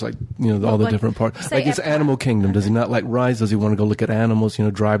know, but there's all the different parts. Like, it's Animal Kingdom. Does he not like rides? Does he want to go look at animals?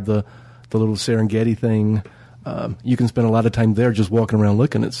 Drive the little Serengeti thing. You can spend a lot of time there just walking around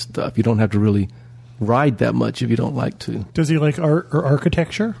looking at stuff. You don't have to really ride that much if you don't like to. Does he like art or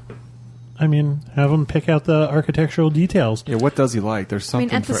architecture? I mean, have him pick out the architectural details. Yeah, what does he like? There's something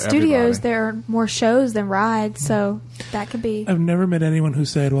for everybody. At the studios, there are more shows than rides, so that could be... I've never met anyone who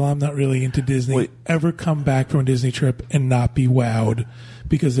said, well, I'm not really into Disney, ever come back from a Disney trip and not be wowed,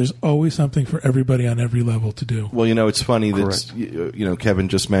 because there's always something for everybody on every level to do. Well, it's funny that, Kevin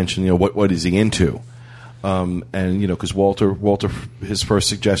just mentioned, what is he into? And, because Walter, his first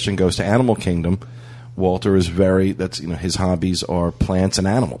suggestion goes to Animal Kingdom. Walter is his hobbies are plants and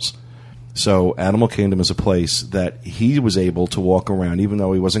animals. So Animal Kingdom is a place that he was able to walk around, even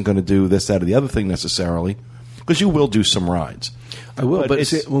though he wasn't going to do this, that, or the other thing necessarily, because you will do some rides. I will, but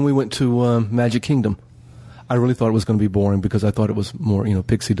see, when we went to Magic Kingdom, I really thought it was going to be boring because I thought it was more,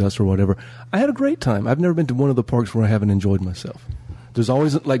 pixie dust or whatever. I had a great time. I've never been to one of the parks where I haven't enjoyed myself. There's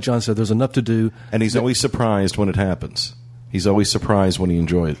always, like John said, there's enough to do. And he's always surprised when it happens. He's always surprised when he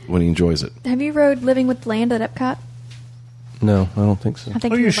enjoys it. Have you rode Living with Land at Epcot? No, I don't think so. I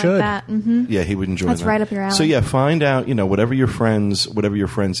think you would should. like that. Mm-hmm. Yeah, he would enjoy that. That's right up your alley. So yeah, find out, whatever your friends'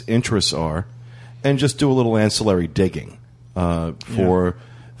 interests are, and just do a little ancillary digging for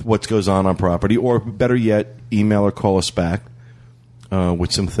what goes on property, or better yet, email or call us back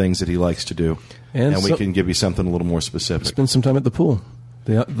with some things that he likes to do, and we can give you something a little more specific. Spend some time at the pool.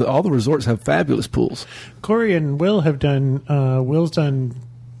 All the resorts have fabulous pools. Corey and Will have done. Will's done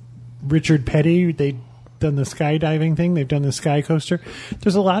Richard Petty, they've done the skydiving thing. They've done the sky coaster.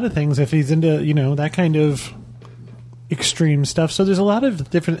 There's a lot of things if he's into, that kind of extreme stuff. So there's a lot of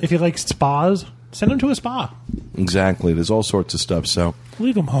different, if you like spas, send him to a spa. Exactly. There's all sorts of stuff. So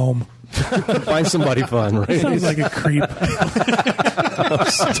Leave him home. Find somebody fun, right? Sounds like a creep.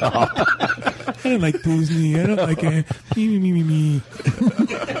 stop. I don't like Disney. I don't like it. Me.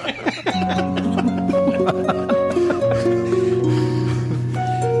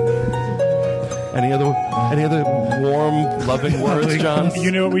 Any other warm, loving words, John?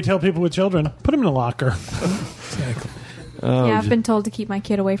 You know what we tell people with children? Put them in a locker. Exactly. Yeah, I've been told to keep my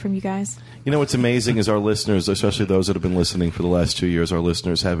kid away from you guys. You know what's amazing is our listeners, especially those that have been listening for the last 2 years, our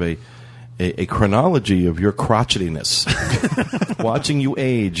listeners have a chronology of your crotchetiness. Watching you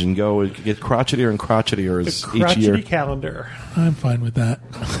age and go get crotchetier and crotchetier as each year. Crotchety calendar. I'm fine with that.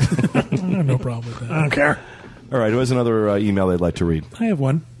 I have no problem with that. I don't care. All right, who has another email they'd like to read? I have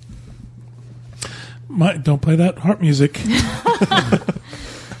one. Don't play that harp music.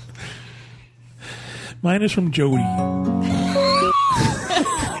 Mine is from Jody.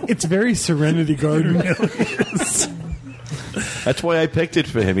 It's very Serenity Garden. That's why I picked it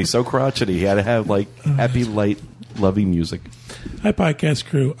for him. He's so crotchety. He had to have happy, light, loving music. Hi, podcast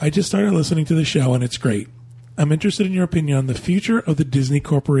crew. I just started listening to the show, and it's great. I'm interested in your opinion on the future of the Disney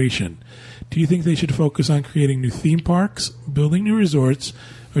Corporation. Do you think they should focus on creating new theme parks, building new resorts,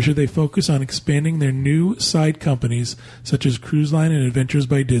 or should they focus on expanding their new side companies such as Cruise Line and Adventures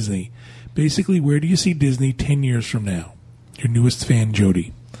by Disney? Basically, where do you see Disney 10 years from now? Your newest fan,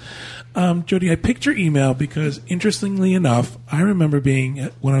 Jody. Jody, I picked your email because, interestingly enough, I remember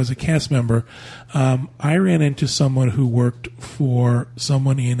when I was a cast member, I ran into someone who worked for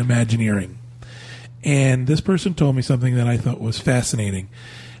someone in Imagineering. And this person told me something that I thought was fascinating.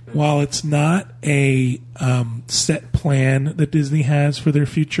 While it's not a set plan that Disney has for their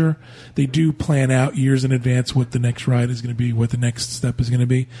future, they do plan out years in advance what the next ride is going to be, what the next step is going to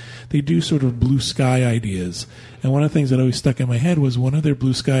be. They do sort of blue sky ideas. And one of the things that always stuck in my head was one of their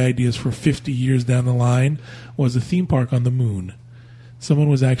blue sky ideas for 50 years down the line was a theme park on the moon. Someone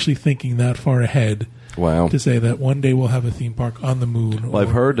was actually thinking that far ahead. Wow. To say that one day we'll have a theme park on the moon. Well,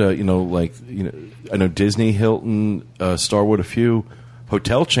 I've heard, I know Disney, Hilton, Starwood, a few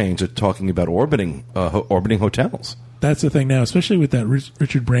hotel chains are talking about orbiting hotels. That's the thing now, especially with that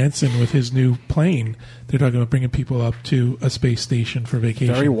Richard Branson with his new plane. They're talking about bringing people up to a space station for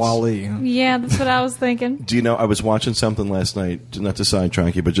vacations. Very Wall-E. Yeah, that's what I was thinking. Do you know, I was watching something last night, not to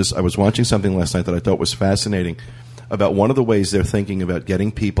sidetrack you, but I was watching something last night that I thought was fascinating about one of the ways they're thinking about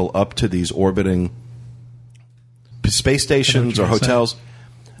getting people up to these orbiting space stations or hotels.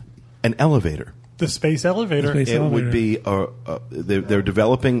 An elevator. The space elevator. Would be they're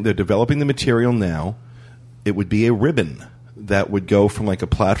developing the material now. It would be a ribbon that would go from like a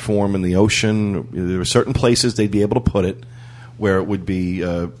platform in the ocean. There are certain places they'd be able to put it where it would be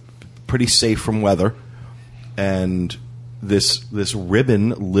pretty safe from weather, and this ribbon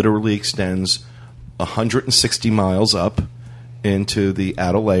literally extends 160 miles up into the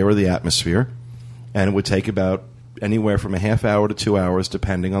outer layer of the atmosphere, and it would take about anywhere from a half hour to 2 hours,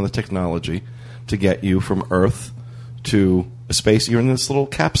 depending on the technology, to get you from Earth to a space. You're in this little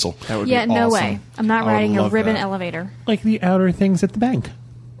capsule. That would be awesome. No way. I'm not riding a ribbon elevator. Like the outer things at the bank.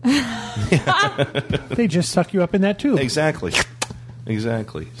 They just suck you up in that tube. Exactly. Do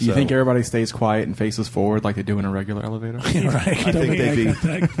you think everybody stays quiet and faces forward like they do in a regular elevator? Yeah, right.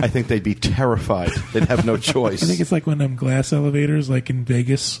 I think they'd be terrified. They'd have no choice. I think it's like one of them glass elevators, like in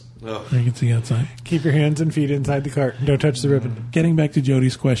Vegas. Ugh. You can see outside. Keep your hands and feet inside the cart. Don't touch the ribbon. Getting back to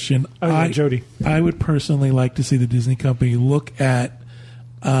Jody's question, Jody. I would personally like to see the Disney company look at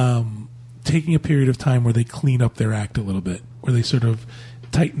taking a period of time where they clean up their act a little bit, where they sort of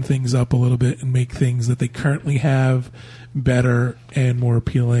tighten things up a little bit and make things that they currently have better and more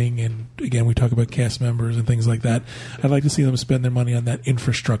appealing. And again, we talk about cast members and things like that. I'd like to see them spend their money on that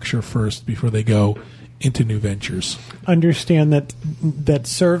infrastructure first before they go into new ventures. Understand that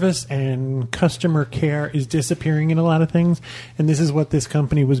service and customer care is disappearing in a lot of things, and this is what this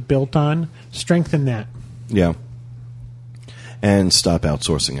company was built on. Strengthen that. Yeah. And stop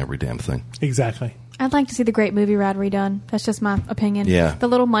outsourcing every damn thing. Exactly. I'd like to see the Great Movie Ride redone. That's just my opinion. Yeah. The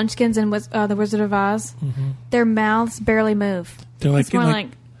little munchkins in the Wizard of Oz, their mouths barely move. They're like, it's more like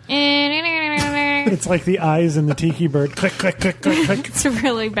it's like the eyes in the tiki bird. Click, click, click, click, click. It's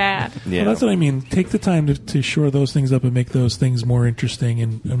really bad. Yeah. Well, that's what I mean. Take the time to shore those things up and make those things more interesting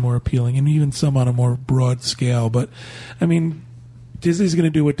and more appealing, and even some on a more broad scale. But, I mean, Disney's going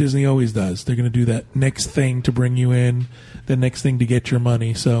to do what Disney always does. They're going to do that next thing to bring you in, the next thing to get your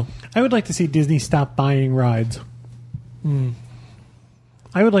money. So I would like to see Disney stop buying rides.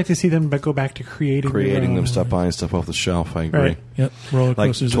 I would like to see them go back to creating them, stop buying stuff off the shelf. I agree. Right. Yep. Roller Like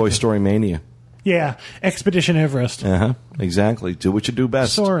coasters. Toy Story Mania. Yeah, Expedition Everest. Exactly. Do what you do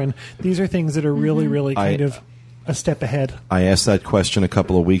best. Soarin'. These are things that are really, really kind of a step ahead. I asked that question a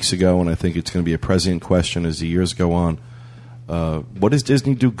couple of weeks ago, and I think it's going to be a prescient question as the years go on. What does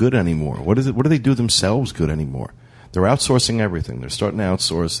Disney do good anymore? What do they do themselves good anymore? They're outsourcing everything. They're starting to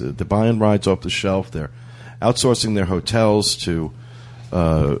outsource. They're buying rides off the shelf. They're outsourcing their hotels to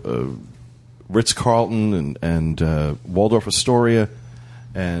Ritz-Carlton and Waldorf Astoria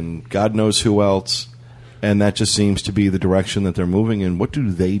and God knows who else. And that just seems to be the direction that they're moving in. What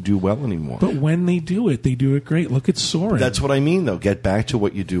do they do well anymore? But when they do it great. Look at Soarin'. That's what I mean, though. Get back to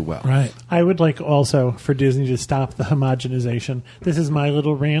what you do well. Right. I would like also for Disney to stop the homogenization. This is my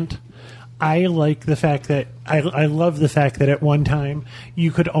little rant. I like the fact that I love the fact that at one time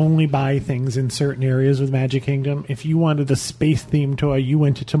you could only buy things in certain areas with Magic Kingdom. If you wanted a space-themed toy, you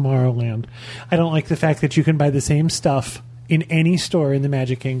went to Tomorrowland. I don't like the fact that you can buy the same stuff in any store in the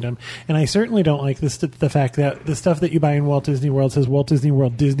Magic Kingdom. And I certainly don't like the fact that the stuff that you buy in Walt Disney World says Walt Disney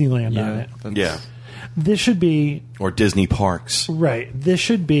World Disneyland on it. Yeah. This should be... Or Disney Parks. Right. This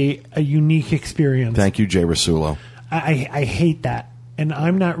should be a unique experience. Thank you, Jay Rasulo. I hate that. And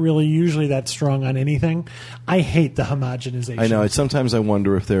I'm not really usually that strong on anything. I hate the homogenization. I know. Sometimes I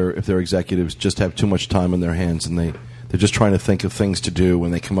wonder if their executives just have too much time on their hands and they're just trying to think of things to do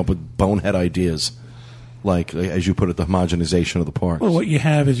when they come up with bonehead ideas. Like, as you put it, the homogenization of the parks. Well, what you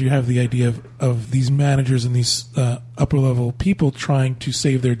have is you have the idea of these managers and these upper-level people trying to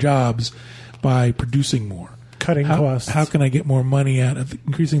save their jobs by producing more. Cutting costs. How can I get more money out of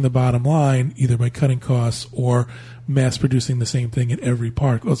increasing the bottom line, either by cutting costs or mass-producing the same thing at every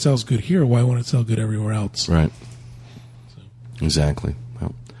park? Well, it sells good here. Why won't it sell good everywhere else? Right. Exactly.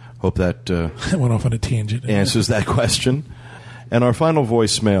 Well, hope that I went off on a tangent. Answers that question. And our final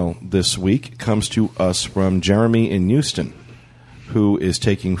voicemail this week comes to us from Jeremy in Houston, who is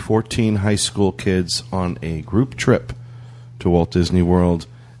taking 14 high school kids on a group trip to Walt Disney World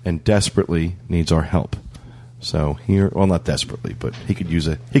and desperately needs our help. So not desperately, but he could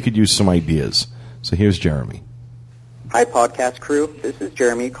use some ideas. So here's Jeremy. Hi, podcast crew. This is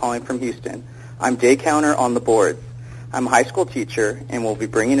Jeremy calling from Houston. I'm day counter on the boards. I'm a high school teacher and will be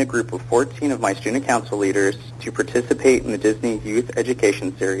bringing a group of 14 of my student council leaders to participate in the Disney Youth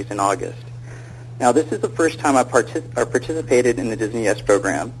Education Series in August. Now, this is the first time I've participated in the Disney Yes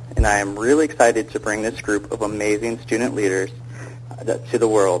program, and I am really excited to bring this group of amazing student leaders to the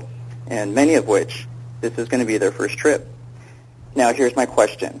world, and many of which this is going to be their first trip. Now, here's my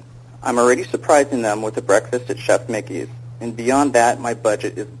question. I'm already surprising them with a breakfast at Chef Mickey's, and beyond that, my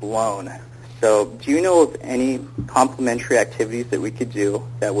budget is blown. So do you know of any complimentary activities that we could do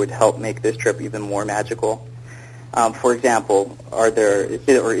that would help make this trip even more magical? For example, is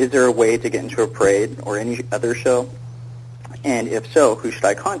there a way to get into a parade or any other show? And if so, who should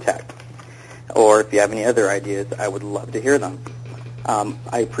I contact? Or if you have any other ideas, I would love to hear them.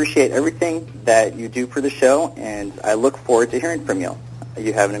 I appreciate everything that you do for the show, and I look forward to hearing from you.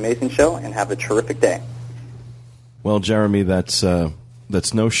 You have an amazing show, and have a terrific day. Well, Jeremy, that's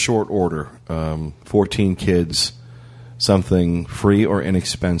no short order. 14 kids, something free or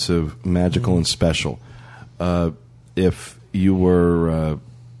inexpensive, magical and special. If you were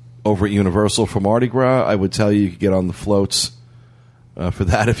over at Universal for Mardi Gras, I would tell you could get on the floats for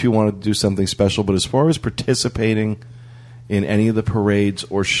that if you wanted to do something special. But as far as participating in any of the parades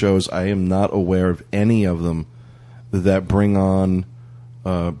or shows, I am not aware of any of them that bring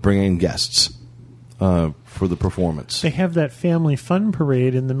in guests for the performance. They have that family fun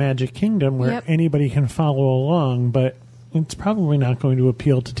parade in the Magic Kingdom where anybody can follow along, but it's probably not going to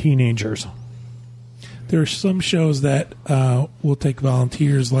appeal to teenagers. There are some shows that will take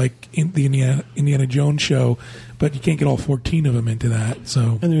volunteers, like in the Indiana Jones show, but you can't get all 14 of them into that.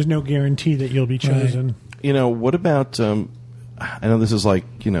 So, and there's no guarantee that you'll be chosen. Right. You know, what about, I know this is like,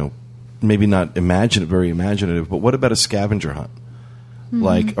 maybe not very imaginative, but what about a scavenger hunt?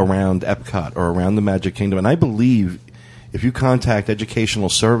 Like around Epcot or around the Magic Kingdom? And I believe if you contact Educational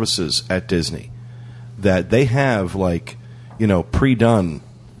Services at Disney, that they have pre-done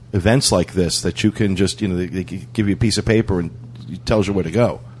events like this that you can just, they give you a piece of paper and it tells you where to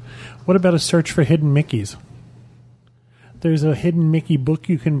go. What about a search for hidden Mickeys? There's a hidden Mickey book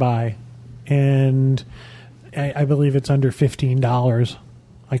you can buy, and I believe it's under $15.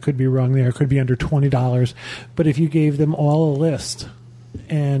 I could be wrong there. It could be under $20. But if you gave them all a list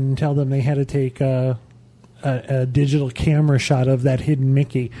and tell them they had to take a digital camera shot of that hidden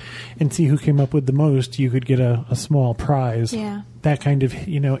Mickey and see who came up with the most, you could get a small prize. Yeah. that kind of,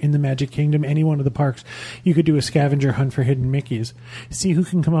 in the Magic Kingdom, any one of the parks, you could do a scavenger hunt for hidden Mickeys. See who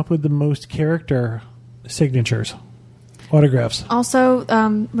can come up with the most character signatures, autographs. Also,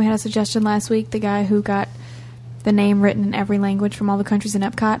 we had a suggestion last week, the guy who got the name written in every language from all the countries in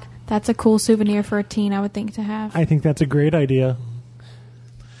Epcot. That's a cool souvenir for a teen, I would think, to have. I think that's a great idea.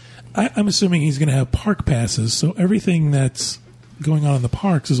 I'm assuming he's going to have park passes, so everything that's going on in the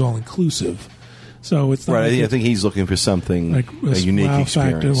parks is all inclusive. So it's not right. I think he's looking for something like a unique wow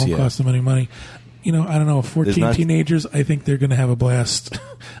experience. Factor. It won't cost them any money. I don't know. 14 teenagers, I think they're going to have a blast.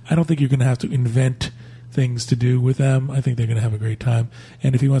 I don't think you're going to have to invent things to do with them. I think they're going to have a great time.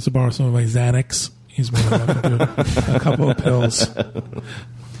 And if he wants to borrow some of my Xanax, he's more than welcome to a couple of pills.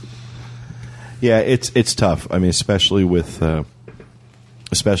 Yeah, it's tough. I mean, especially with a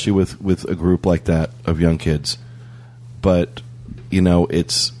group like that of young kids. But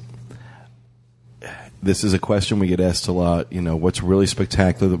this is a question we get asked a lot. What's really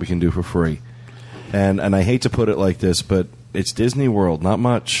spectacular that we can do for free? And I hate to put it like this, but it's Disney World. Not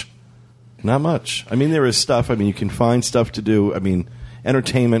much. Not much. I mean, there is stuff. I mean, you can find stuff to do. I mean,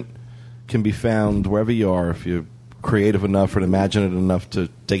 entertainment can be found wherever you are if you're creative enough and imaginative enough to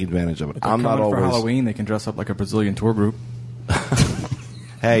take advantage of it. I'm not always. For Halloween, they can dress up like a Brazilian tour group.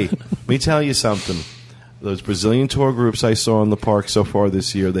 Hey, let me tell you something. Those Brazilian tour groups I saw in the park so far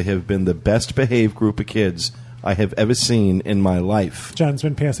this year, they have been the best behaved group of kids I have ever seen in my life. John's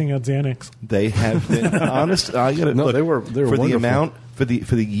been passing out Xanax. They have been honest. I got to No, look, they were for wonderful. the amount for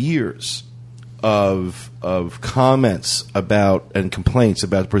the years of comments about and complaints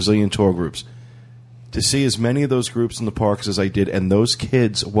about Brazilian tour groups. To see as many of those groups in the parks as I did, and those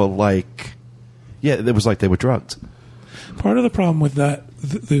kids were like, it was like they were drugged. Part of the problem with that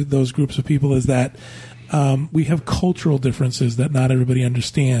those groups of people is that we have cultural differences that not everybody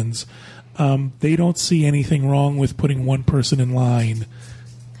understands. They don't see anything wrong with putting one person in line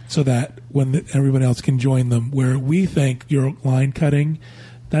so that when everyone else can join them. Where we think you're line cutting,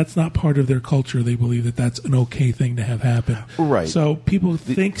 that's not part of their culture. They believe that that's an okay thing to have happen. Right. So people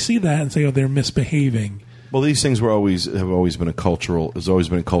see that and say, oh, they're misbehaving. Well, these things have always been a cultural. There's always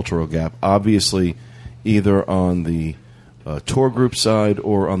been a cultural gap. Obviously, either on the tour group side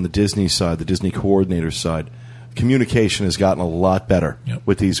or on the Disney side, the Disney coordinator side, communication has gotten a lot better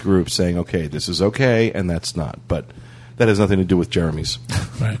with these groups saying, okay, this is okay and that's not. But that has nothing to do with Jeremy's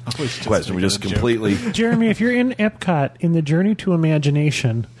question. We just completely... Jeremy, if you're in Epcot, in the Journey to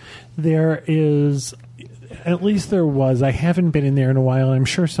Imagination, there is... At least there was. I haven't been in there in a while. I'm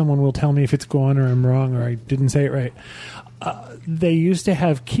sure someone will tell me if it's gone or I'm wrong or I didn't say it right. They used to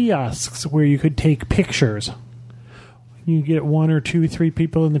have kiosks where you could take pictures. You get 1 or 2, 3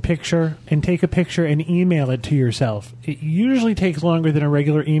 people in the picture and take a picture and email it to yourself. It usually takes longer than a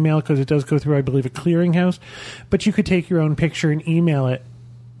regular email because it does go through, I believe, a clearinghouse. But you could take your own picture and email it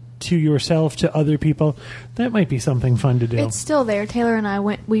to yourself, to other people. That might be something fun to do. It's still there. Taylor and I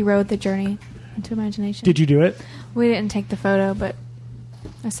we rode the Journey into Imagination. Did you do it? We didn't take the photo, but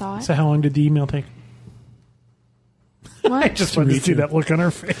I saw it. So how long did the email take? What? I just wanted to see that look on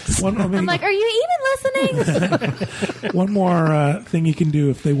her face. I'm like, are you even listening? One more thing you can do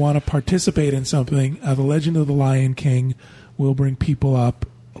if they want to participate in something, The Legend of the Lion King will bring people up.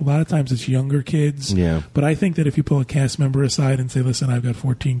 A lot of times it's younger kids. Yeah. But I think that if you pull a cast member aside and say, listen, I've got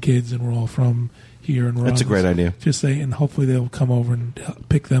 14 kids and we're all from here and we're That's a great idea. Just say, and hopefully they'll come over and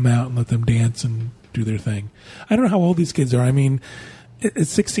pick them out and let them dance and do their thing. I don't know how old these kids are. I mean, at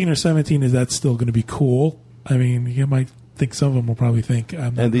 16 or 17, is that still going to be cool? I mean, you might think some of them will probably think.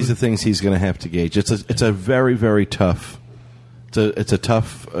 And these are things he's going to have to gauge. It's a very, very tough. It's a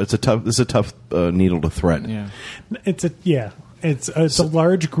tough needle to thread. Yeah. It's a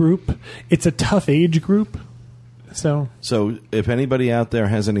large group. It's a tough age group. So if anybody out there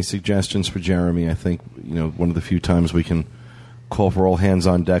has any suggestions for Jeremy, I think one of the few times we can call for all hands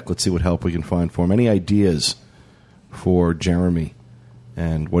on deck. Let's see what help we can find for him. Any ideas for Jeremy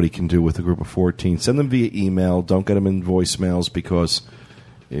and what he can do with a group of 14? Send them via email. Don't get them in voicemails because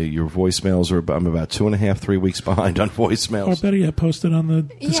your voicemails are. I'm about 2.5, 3 weeks behind on voicemails. Or better yet, post it on the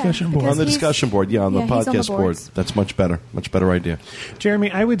discussion board. On the discussion board, on the podcast board. That's much better. Much better idea.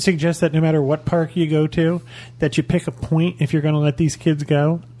 Jeremy, I would suggest that no matter what park you go to, that you pick a point if you're going to let these kids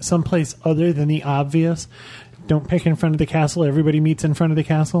go, someplace other than the obvious. Don't pick in front of the castle. Everybody meets in front of the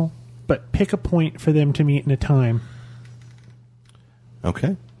castle. But pick a point for them to meet in a time.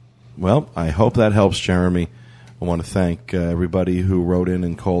 Okay. Well, I hope that helps, Jeremy. I want to thank everybody who wrote in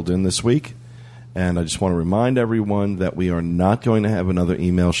and called in this week. And I just want to remind everyone that we are not going to have another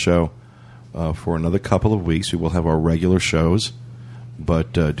email show for another couple of weeks. We will have our regular shows.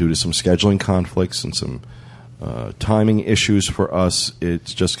 But due to some scheduling conflicts and some timing issues for us.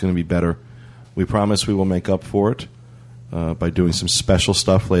 It's just going to be better. We promise we will make up for it by doing some special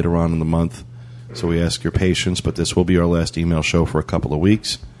stuff later on in the month. So we ask your patience, but this will be our last email show for a couple of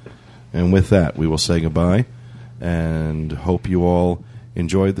weeks. And with that, we will say goodbye and hope you all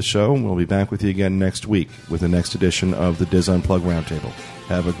enjoyed the show. We'll be back with you again next week with the next edition of the Diz Unplugged Roundtable.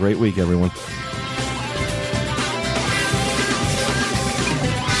 Have a great week, everyone.